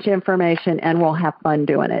a bunch of information, and we'll have fun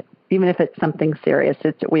doing it. Even if it's something serious,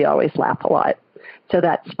 we always laugh a lot. So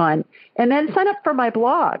that's fun. And then sign up for my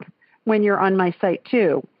blog when you're on my site,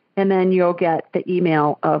 too. And then you'll get the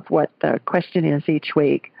email of what the question is each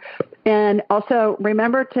week. And also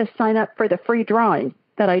remember to sign up for the free drawing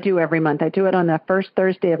that I do every month. I do it on the first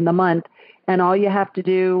Thursday of the month. And all you have to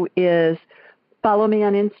do is follow me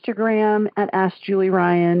on Instagram at Ask Julie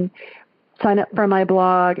Ryan, sign up for my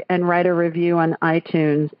blog, and write a review on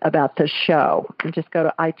iTunes about the show. And just go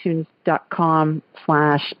to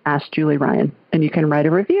itunes.com/Ask Julie Ryan, and you can write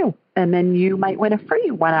a review. And then you might win a free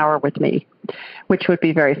 1 hour with me, which would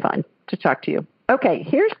be very fun to talk to you. Okay,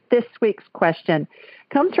 here's this week's question.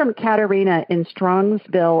 Comes from Katerina in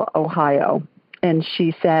Strongsville, Ohio. And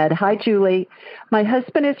she said, hi, Julie. My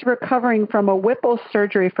husband is recovering from a Whipple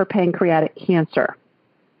surgery for pancreatic cancer.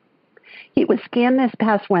 He was scanned this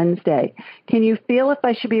past Wednesday. Can you feel if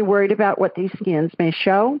I should be worried about what these scans may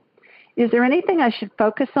show? Is there anything I should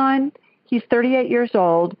focus on? He's 38 years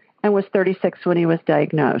old and was 36 when he was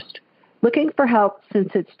diagnosed. Looking for help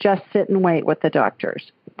since it's just sit and wait with the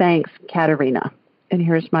doctors. Thanks, Katerina. And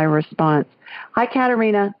here's my response. Hi,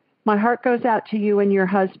 Katerina. My heart goes out to you and your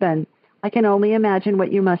husband. I can only imagine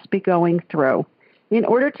what you must be going through. In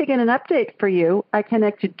order to get an update for you, I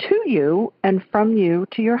connected to you and from you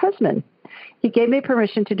to your husband. He gave me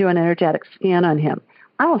permission to do an energetic scan on him.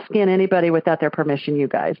 I won't scan anybody without their permission, you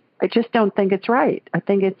guys. I just don't think it's right. I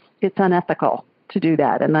think it's unethical to do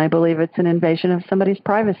that, and I believe it's an invasion of somebody's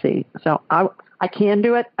privacy. So I can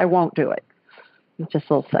do it. I won't do it.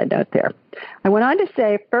 Just a little side note there. I went on to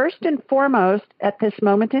say, first and foremost, at this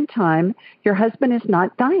moment in time, your husband is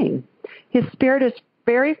not dying. His spirit is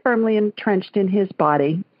very firmly entrenched in his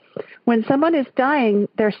body. When someone is dying,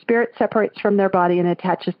 their spirit separates from their body and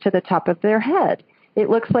attaches to the top of their head. It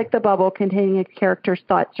looks like the bubble containing a character's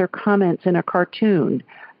thoughts or comments in a cartoon.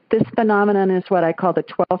 This phenomenon is what I call the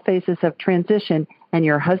 12 phases of transition, and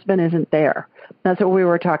your husband isn't there. That's what we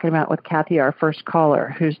were talking about with Kathy, our first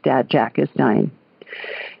caller, whose dad, Jack, is dying.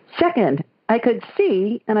 Second, I could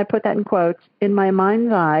see, and I put that in quotes, in my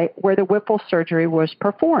mind's eye where the Whipple surgery was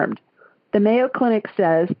performed. The Mayo Clinic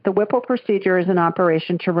says the Whipple procedure is an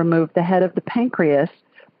operation to remove the head of the pancreas,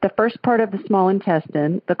 the first part of the small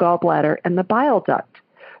intestine, the gallbladder, and the bile duct.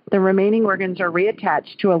 The remaining organs are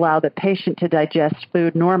reattached to allow the patient to digest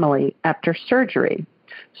food normally after surgery.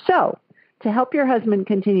 So, to help your husband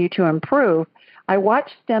continue to improve, I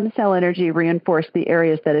watched stem cell energy reinforce the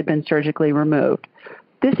areas that had been surgically removed.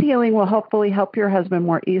 This healing will hopefully help your husband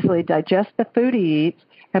more easily digest the food he eats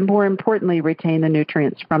and, more importantly, retain the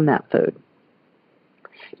nutrients from that food.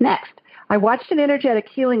 Next, I watched an energetic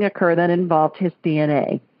healing occur that involved his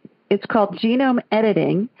DNA. It's called genome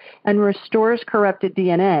editing and restores corrupted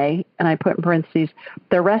DNA, and I put in parentheses,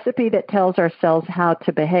 the recipe that tells our cells how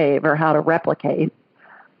to behave or how to replicate,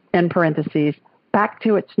 in parentheses, back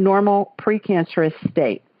to its normal precancerous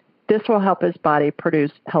state. This will help his body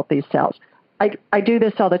produce healthy cells. I do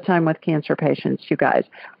this all the time with cancer patients, you guys.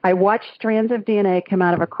 I watch strands of DNA come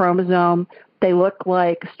out of a chromosome. They look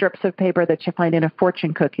like strips of paper that you find in a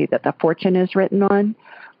fortune cookie that the fortune is written on.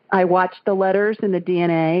 I watch the letters in the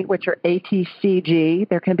DNA, which are ATCG.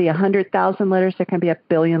 There can be 100,000 letters. There can be 1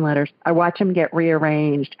 billion letters. I watch them get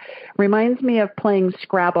rearranged. Reminds me of playing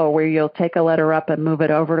Scrabble, where you'll take a letter up and move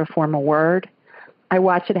it over to form a word. I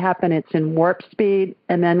watch it happen. It's in warp speed,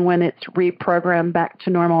 and then when it's reprogrammed back to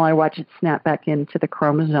normal, I watch it snap back into the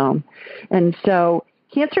chromosome. And so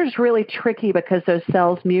cancer is really tricky because those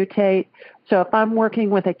cells mutate. So if I'm working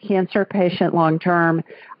with a cancer patient long-term,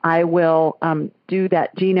 I will do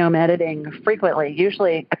that genome editing frequently,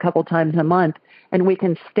 usually a couple times a month, and we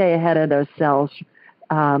can stay ahead of those cells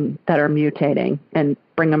that are mutating and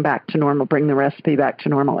bring them back to normal, bring the recipe back to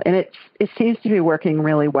normal. And it seems to be working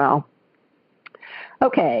really well.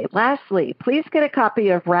 Okay, lastly, please get a copy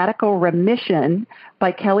of Radical Remission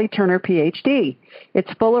by Kelly Turner, PhD.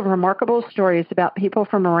 It's full of remarkable stories about people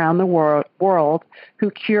from around the world who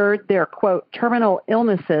cured their, quote, terminal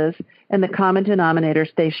illnesses and the common denominators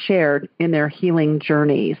they shared in their healing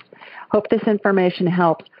journeys. Hope this information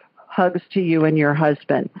helps. Hugs to you and your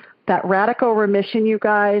husband. That Radical Remission, you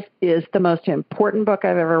guys, is the most important book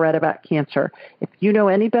I've ever read about cancer. If you know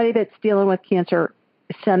anybody that's dealing with cancer,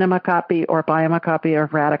 send them a copy or buy them a copy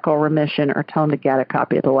of Radical Remission or tell them to get a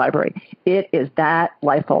copy at the library. It is that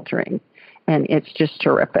life-altering, and it's just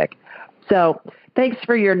terrific. So thanks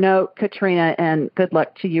for your note, Katrina, and good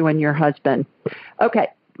luck to you and your husband. Okay,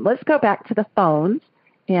 let's go back to the phones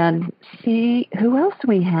and see who else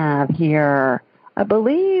we have here. I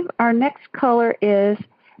believe our next caller is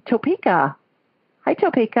Topeka. Hi,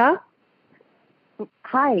 Topeka.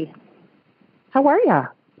 Hi. How are you?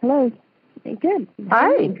 Hello. Good.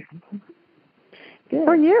 Hi. Good. How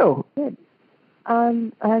are you? Good.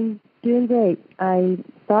 I'm doing great. I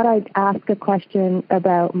thought I'd ask a question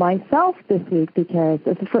about myself this week because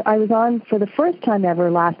I was on for the first time ever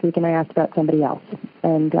last week, and I asked about somebody else.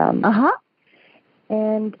 And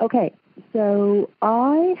And okay, so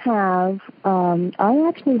I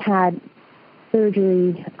actually had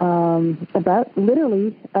surgery about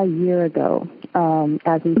literally a year ago,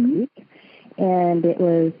 as we speak. And it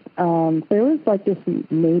was, there was like this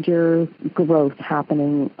major growth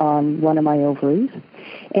happening on one of my ovaries,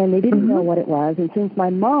 and they didn't know what it was. And since my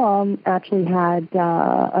mom actually had,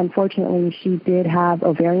 unfortunately, she did have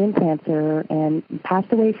ovarian cancer and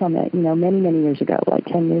passed away from it, many, many years ago, like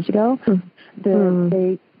 10 years ago,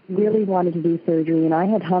 they really wanted to do surgery. And I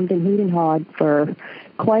had hummed and hewed and hawed for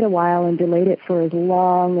quite a while and delayed it for as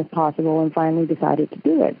long as possible and finally decided to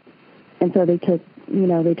do it. And so they took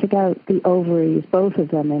out the ovaries, both of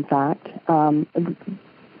them, in fact,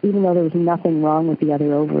 even though there was nothing wrong with the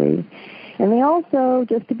other ovary. And they also,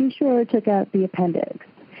 just to be sure, took out the appendix.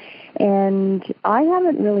 And I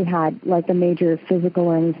haven't really had, like, a major physical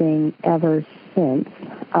or anything ever since.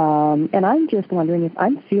 And I'm just wondering if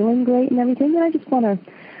I'm feeling great and everything, and I just want to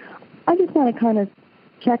kind of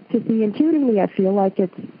check to see. Intuitively, I feel like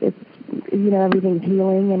it's everything's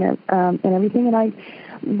healing and everything. And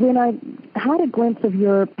when I had a glimpse of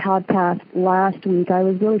your podcast last week, I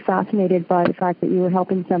was really fascinated by the fact that you were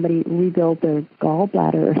helping somebody rebuild their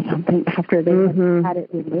gallbladder or something after they had it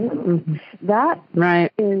removed. That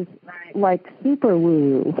is like super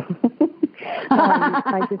woo.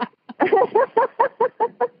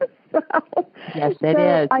 Yes, it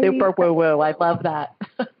is super woo woo. I love that.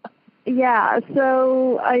 Yeah,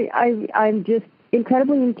 so I'm just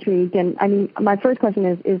incredibly intrigued, and I mean, my first question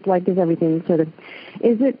is everything healing?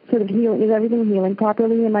 Is everything healing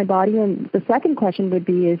properly in my body? And the second question would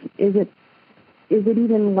be, is it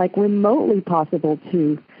even like remotely possible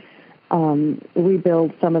to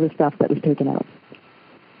rebuild some of the stuff that was taken out?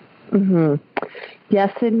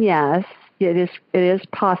 Yes, and yes, it is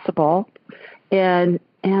possible, and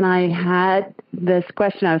I had this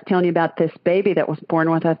question. I was telling you about this baby that was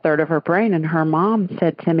born with a third of her brain, and her mom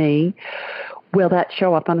said to me, will that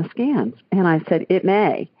show up on the scans? And I said, it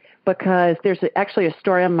may, because there's actually a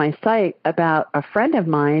story on my site about a friend of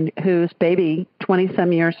mine whose baby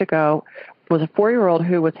 20-some years ago was a 4-year-old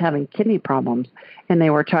who was having kidney problems, and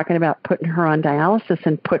they were talking about putting her on dialysis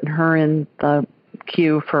and putting her in the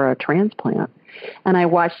queue for a transplant. And I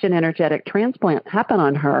watched an energetic transplant happen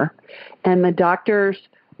on her, and the doctors,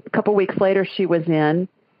 a couple weeks later, she was in,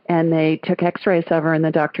 and they took x-rays of her, and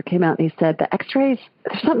the doctor came out and he said, the x-rays,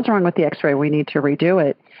 something's wrong with the x-ray. We need to redo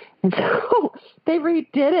it. And so they redid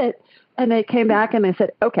it, and they came back and they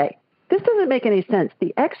said, okay, this doesn't make any sense.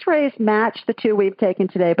 The x-rays match the 2 we've taken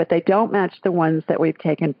today, but they don't match the ones that we've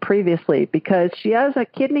taken previously, because she has a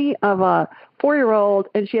kidney of a 4-year-old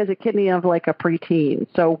and she has a kidney of like a preteen.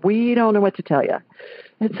 So we don't know what to tell you.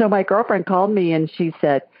 And so my girlfriend called me and she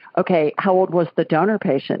said, okay, how old was the donor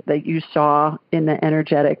patient that you saw in the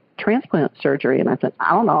energetic transplant surgery? And I said,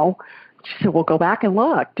 I don't know. She said, well, go back and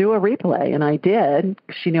look, do a replay. And I did.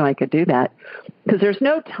 She knew I could do that, because there's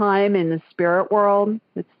no time in the spirit world.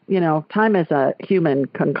 It's, time is a human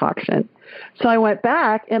concoction. So I went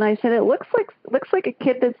back and I said, it looks like a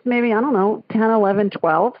kid that's maybe, 10, 11,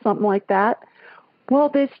 12, something like that. Well,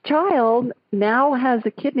 this child now has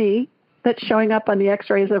a kidney that's showing up on the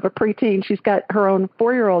x-rays of a preteen. She's got her own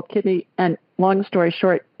 4-year-old kidney, and long story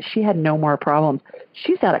short, she had no more problems.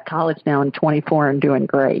 She's out of college now and 24 and doing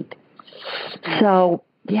great. So,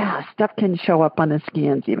 yeah, stuff can show up on the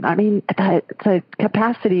scans even. I mean, the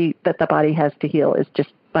capacity that the body has to heal is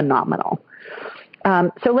just phenomenal.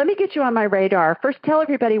 So let me get you on my radar. First, tell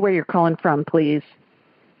everybody where you're calling from, please.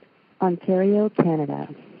 Ontario, Canada.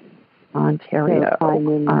 Ontario. So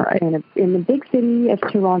I'm in the big city of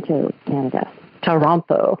Toronto, Canada.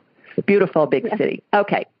 Toronto. Beautiful big city.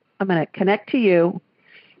 Okay. I'm going to connect to you,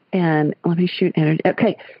 and let me shoot energy.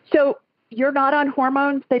 Okay. So you're not on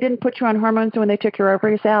hormones? They didn't put you on hormones when they took your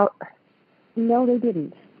ovaries out? No, they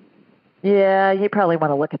didn't. Yeah, you probably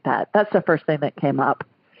want to look at that. That's the first thing that came up.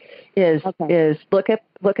 Is look at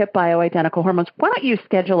bioidentical hormones. Why don't you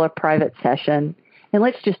schedule a private session and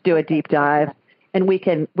let's just do a deep dive, and we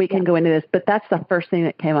can go into this. But that's the first thing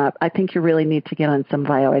that came up. I think you really need to get on some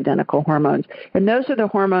bioidentical hormones, and those are the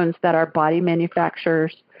hormones that our body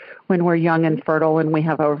manufactures when we're young and fertile and we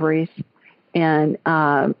have ovaries. And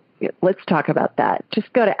let's talk about that.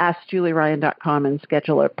 Just go to AskJulieRyan.com and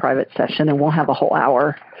schedule a private session, and we'll have a whole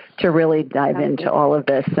hour to really dive into all of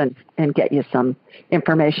this and get you some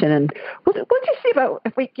information. And we'll just see about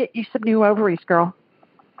if we get you some new ovaries, girl.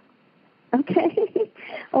 Okay.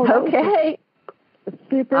 Okay.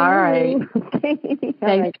 Super. All right. Okay.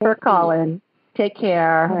 Thanks for calling. Take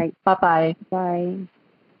care. All right. Bye-bye. Bye.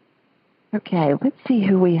 Okay, let's see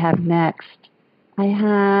who we have next.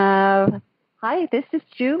 Hi, this is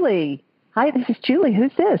Julie. Hi, this is Julie.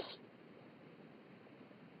 Who's this?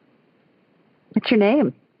 What's your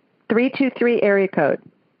name? 323 area code.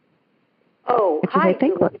 Oh, hi.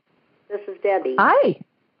 This is Debbie. Hi,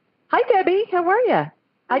 Debbie. How are you?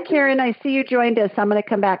 Hi, Karen. I see you joined us. I'm going to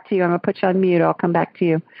come back to you. I'm going to put you on mute. I'll come back to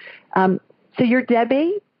you. So you're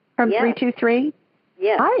Debbie from 323?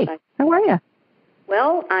 Yes. Hi. How are you?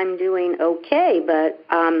 Well, I'm doing okay, but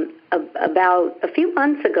about a few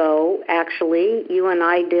months ago, actually, you and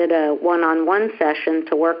I did a one-on-one session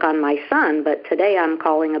to work on my son, but today I'm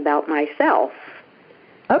calling about myself.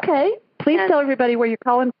 Okay. Please tell everybody where you're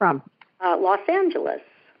calling from. Los Angeles.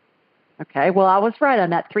 Okay. Well, I was right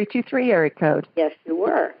on that 323 area code. Yes, you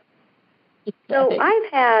were. So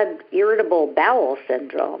I've had irritable bowel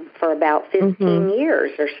syndrome for about 15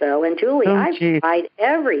 years or so. And, Julie, I've tried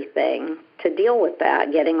everything to deal with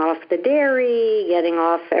that, getting off the dairy, getting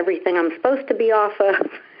off everything I'm supposed to be off of.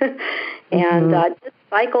 And it just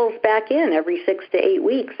cycles back in every 6 to 8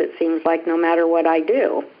 weeks, it seems like, no matter what I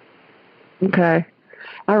do. Okay.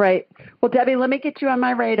 All right. Well, Debbie, let me get you on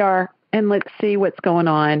my radar, and let's see what's going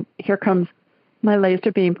on. Here comes my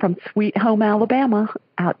laser beam from Sweet Home, Alabama,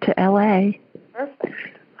 out to L.A. Perfect.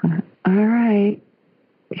 All right.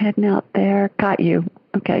 Heading out there. Got you.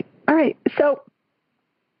 Okay. All right. So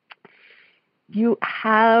you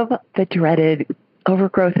have the dreaded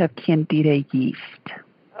overgrowth of Candida yeast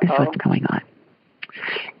is what's going on.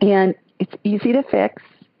 And it's easy to fix.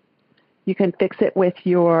 You can fix it with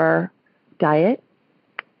your diet.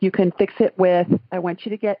 You can fix it with, I want you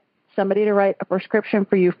to get somebody to write a prescription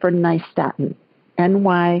for you for nystatin.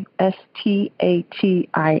 Nystatin.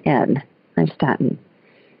 Nystatin.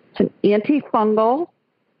 It's an antifungal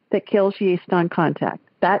that kills yeast on contact.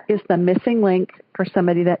 That is the missing link for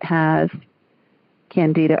somebody that has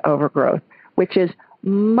Candida overgrowth, which is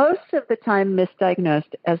most of the time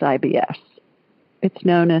misdiagnosed as IBS. It's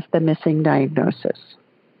known as the missing diagnosis.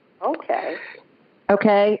 Okay.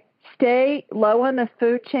 Okay. Stay low on the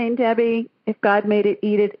food chain, Debbie. If God made it,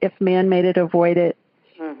 eat it. If man made it, avoid it.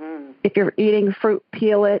 If you're eating fruit,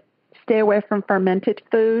 peel it. Stay away from fermented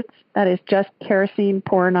foods. That is just kerosene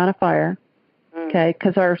pouring on a fire. Okay,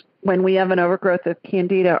 because when we have an overgrowth of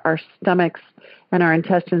Candida, our stomachs and our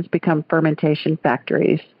intestines become fermentation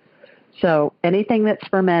factories. So anything that's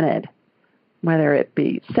fermented, whether it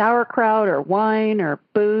be sauerkraut or wine or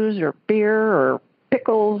booze or beer or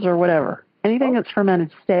pickles or whatever, anything that's fermented,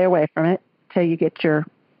 stay away from it till you get your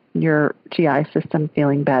GI system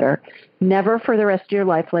feeling better. Never for the rest of your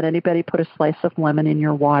life let anybody put a slice of lemon in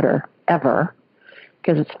your water, ever,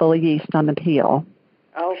 because it's full of yeast on the peel.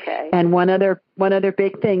 Okay. And one other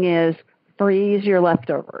big thing is freeze your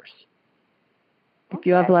leftovers. If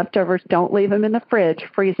you have leftovers, don't leave them in the fridge.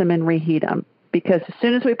 Freeze them and reheat them. Because as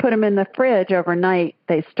soon as we put them in the fridge overnight,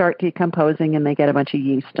 they start decomposing and they get a bunch of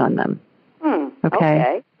yeast on them.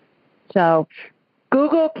 Okay? So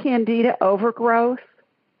Google Candida overgrowth.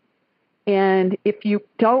 And if you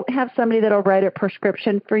don't have somebody that will write a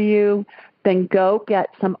prescription for you, then go get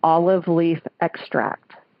some olive leaf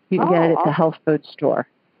extract. You can get it at the health food store.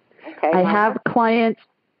 Okay. I have clients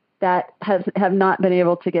that have not been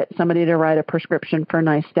able to get somebody to write a prescription for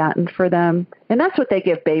nystatin for them. And that's what they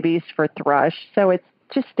give babies for thrush. So it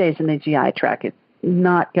just stays in the GI tract. It's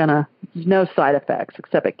not no side effects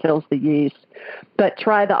except it kills the yeast. But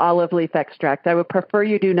try the olive leaf extract. I would prefer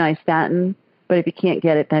you do nystatin, but if you can't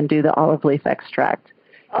get it, then do the olive leaf extract.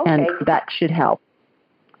 Okay. And that should help.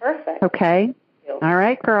 Perfect. Okay. All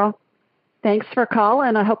right, girl. Thanks for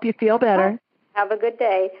calling. I hope you feel better. Have a good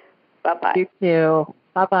day. Bye-bye. You too.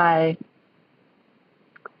 Bye-bye.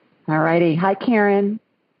 All righty. Hi, Karen.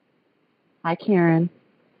 Hi, Karen.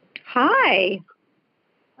 Hi.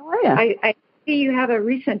 How are you? I see you have a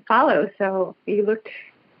recent follow, so you looked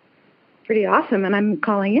pretty awesome, and I'm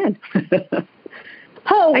calling in.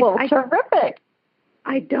 Oh, well, terrific.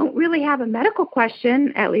 I don't really have a medical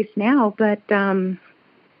question, at least now, but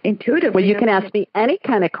intuitively. Well, you can ask me any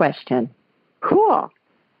kind of question. Cool.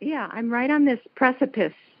 Yeah, I'm right on this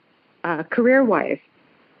precipice, career-wise.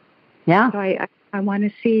 Yeah. So I want to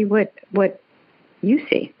see what you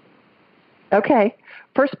see. Okay.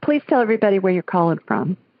 First, please tell everybody where you're calling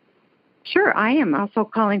from. Sure, I am also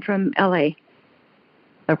calling from L.A.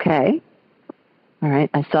 Okay. All right.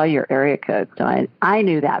 I saw your area code, so I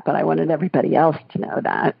knew that, but I wanted everybody else to know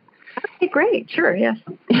that. Okay, great. Sure, yes.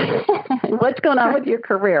 What's going on with your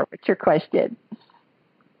career? What's your question?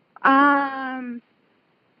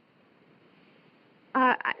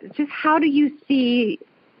 Just how do you see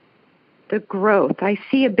the growth? I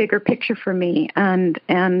see a bigger picture for me, and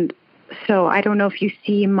so I don't know if you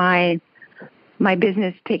see my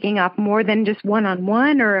business taking off more than just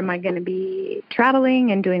one-on-one, or am I going to be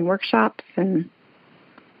traveling and doing workshops? And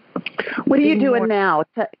what are you doing now?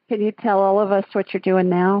 Can you tell all of us what you're doing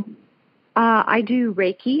now? I do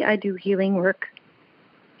Reiki. I do healing work,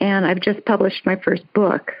 and I've just published my first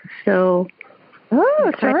book. So,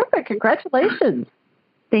 terrific! Congratulations.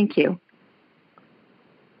 Thank you.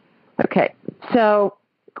 Okay, so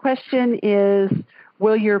question is,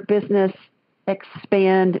 will your business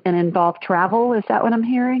expand and involve travel? Is that what I'm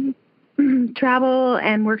hearing? Travel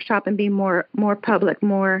and workshop and be more public,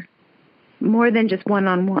 more than just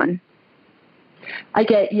one-on-one. I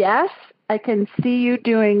get yes. I can see you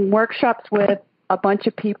doing workshops with a bunch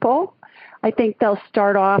of people. I think they'll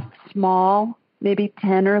start off small, maybe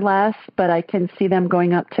 10 or less, but I can see them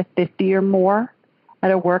going up to 50 or more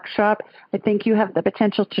at a workshop. I think you have the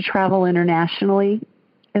potential to travel internationally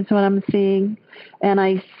is what I'm seeing. And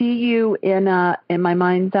I see you in my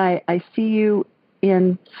mind's eye, I see you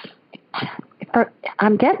I'm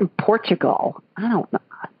getting Portugal. I don't know.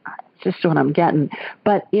 It's just what I'm getting.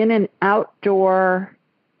 But in an outdoor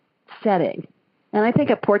setting. And I think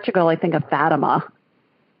of Portugal, I think of Fatima,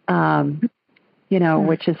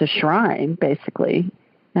 which is a shrine, basically,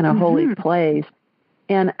 and a holy place.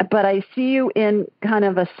 But I see you in kind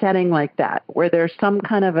of a setting like that, where there's some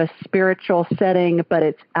kind of a spiritual setting, but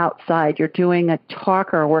it's outside. You're doing a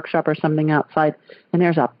talk or a workshop or something outside, and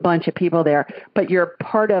there's a bunch of people there. But you're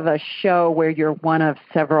part of a show where you're one of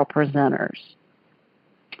several presenters.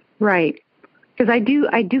 Right. Because I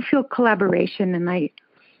do feel collaboration, and I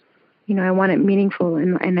want it meaningful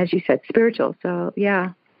and as you said, spiritual. So,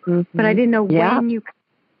 yeah. Mm-hmm. But I didn't know when you could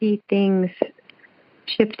see things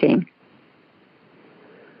shifting.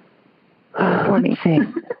 Let me see.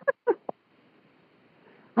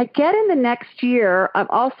 I get in the next year, I'm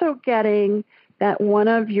also getting that one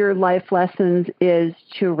of your life lessons is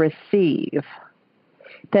to receive,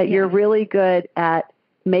 that you're really good at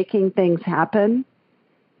making things happen,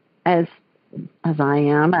 as I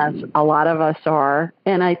am, as a lot of us are.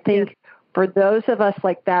 And I think for those of us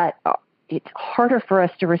like that, it's harder for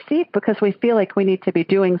us to receive because we feel like we need to be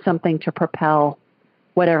doing something to propel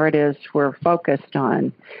whatever it is we're focused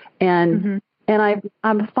on. And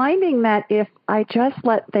I'm finding that if I just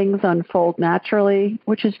let things unfold naturally,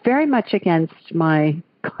 which is very much against my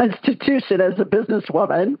constitution as a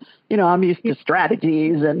businesswoman, I'm used to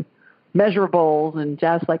strategies and measurables and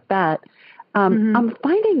jazz like that. I'm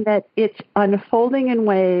finding that it's unfolding in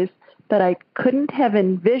ways that I couldn't have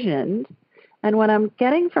envisioned. And what I'm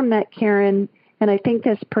getting from that, Karen, and I think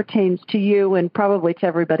this pertains to you and probably to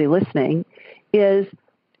everybody listening, is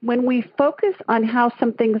when we focus on how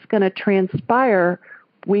something's going to transpire,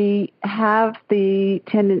 we have the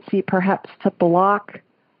tendency perhaps to block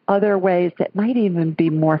other ways that might even be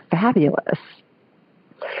more fabulous.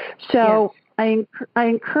 So I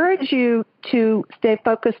encourage you to stay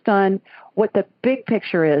focused on what the big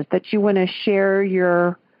picture is, that you want to share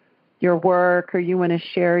your work or you want to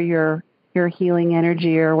share your healing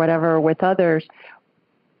energy or whatever with others,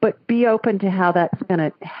 but be open to how that's going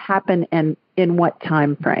to happen and in what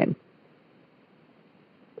time frame.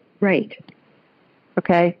 Right.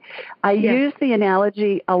 Okay? I use the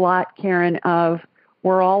analogy a lot, Karen, of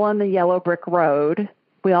we're all on the yellow brick road.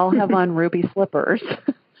 We all have on ruby slippers.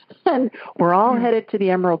 And we're all headed to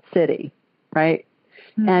the Emerald City, right?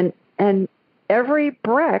 And every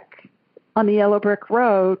brick on the yellow brick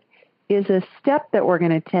road is a step that we're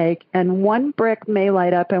going to take, and one brick may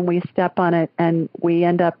light up and we step on it and we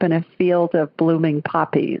end up in a field of blooming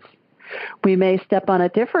poppies. We may step on a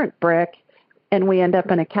different brick and we end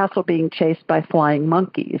up in a castle being chased by flying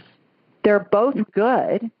monkeys. They're both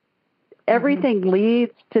good. Everything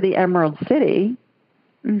leads to the Emerald City.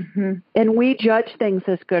 And we judge things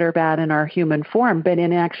as good or bad in our human form, but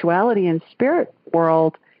in actuality, in spirit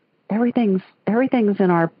world, everything's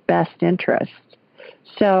in our best interest.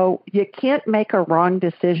 So you can't make a wrong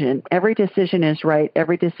decision. Every decision is right.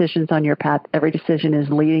 Every decision's on your path. Every decision is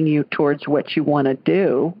leading you towards what you want to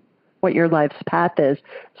do, what your life's path is.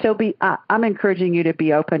 So I'm encouraging you to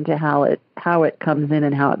be open to how it comes in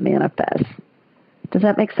and how it manifests. Does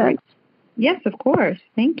that make sense? Yes, of course.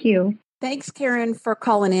 Thank you. Thanks, Karen, for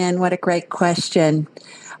calling in. What a great question.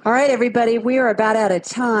 All right, everybody, we are about out of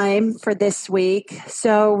time for this week.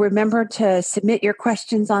 So remember to submit your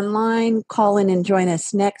questions online, call in and join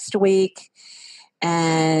us next week.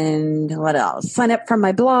 And what else? Sign up for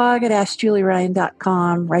my blog at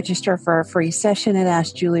AskJulieRyan.com. Register for a free session at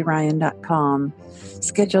AskJulieRyan.com.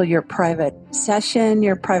 Schedule your private session,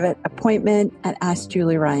 your private appointment at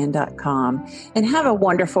AskJulieRyan.com. And have a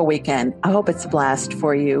wonderful weekend. I hope it's a blast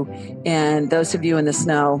for you. And those of you in the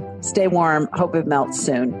snow, stay warm. Hope it melts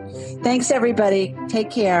soon. Thanks, everybody.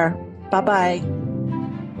 Take care. Bye-bye.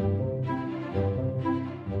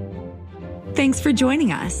 Thanks for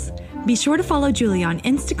joining us. Be sure to follow Julie on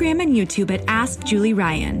Instagram and YouTube at Ask Julie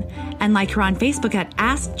Ryan and like her on Facebook at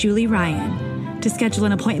Ask Julie Ryan. To schedule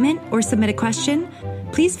an appointment or submit a question,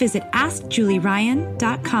 please visit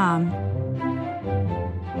AskJulieRyan.com.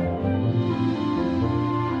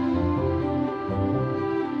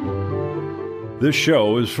 This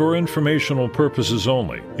show is for informational purposes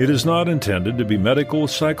only. It is not intended to be medical,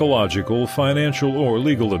 psychological, financial, or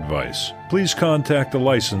legal advice. Please contact a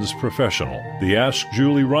licensed professional. The Ask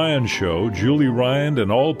Julie Ryan Show, Julie Ryan,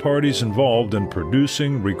 and all parties involved in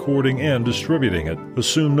producing, recording, and distributing it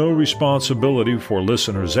assume no responsibility for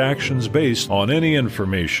listeners' actions based on any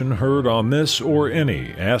information heard on this or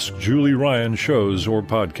any Ask Julie Ryan shows or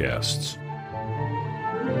podcasts.